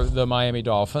for the Miami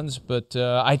Dolphins. But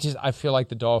I feel like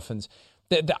the Dolphins,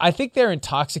 I think they're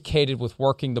intoxicated with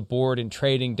working the board and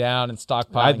trading down and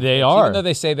stockpiling. They are. Even though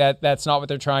they say that that's not what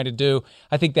they're trying to do,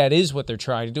 I think that is what they're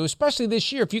trying to do, especially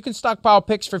this year. If you can stockpile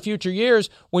picks for future years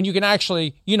when you can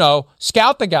actually,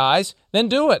 scout the guys, then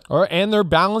do it. And they're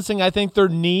balancing, I think, their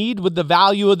need with the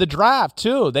value of the draft,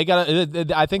 too.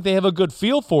 I think they have a good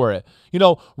feel for it.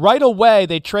 Right away,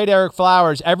 they trade Ereck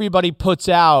Flowers. Everybody puts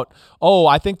out,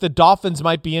 I think the Dolphins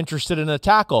might be interested in a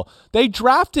tackle. They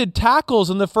drafted tackles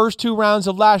in the first 2 rounds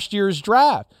of last year's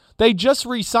draft. They just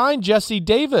re-signed Jesse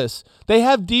Davis. They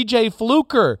have DJ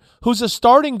Fluker, who's a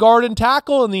starting guard and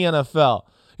tackle in the NFL.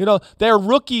 Their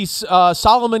rookie,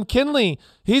 Solomon Kinley,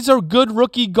 he's a good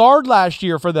rookie guard last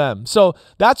year for them. So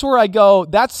that's where I go.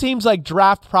 That seems like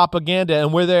draft propaganda,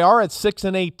 and where they are at 6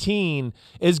 and 18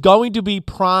 is going to be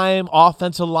prime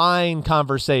offensive line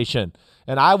conversation.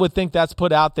 And I would think that's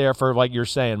put out there for, like you're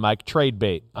saying, Mike, trade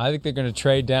bait. I think they're going to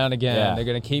trade down again. Yeah. They're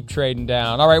going to keep trading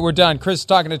down. All right, we're done. Chris is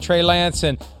talking to Trey Lance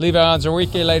and Levi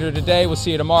Onwuzurike later today. We'll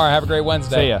see you tomorrow. Have a great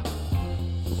Wednesday. See ya.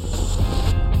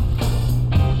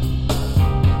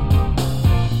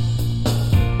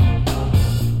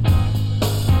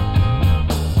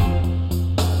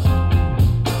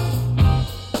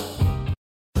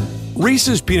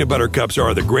 Reese's Peanut Butter Cups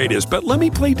are the greatest, but let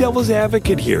me play devil's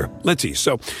advocate here. Let's see.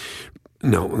 So,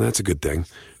 no, that's a good thing.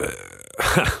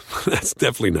 That's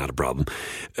definitely not a problem.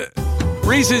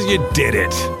 Reese's, you did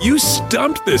it. You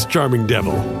stumped this charming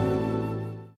devil.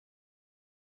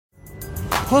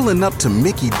 Pulling up to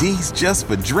Mickey D's just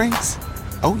for drinks?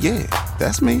 Oh, yeah,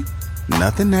 that's me.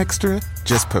 Nothing extra,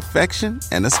 just perfection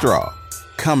and a straw.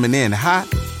 Coming in hot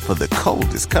for the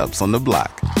coldest cups on the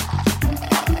block.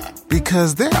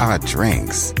 Because there are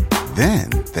drinks. Then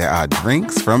there are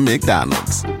drinks from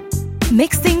McDonald's.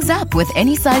 Mix things up with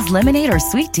any size lemonade or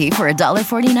sweet tea for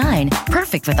 $1.49.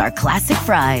 Perfect with our classic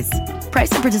fries.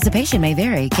 Price and participation may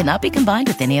vary. Cannot be combined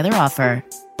with any other offer.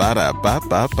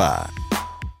 Ba-da-ba-ba-ba.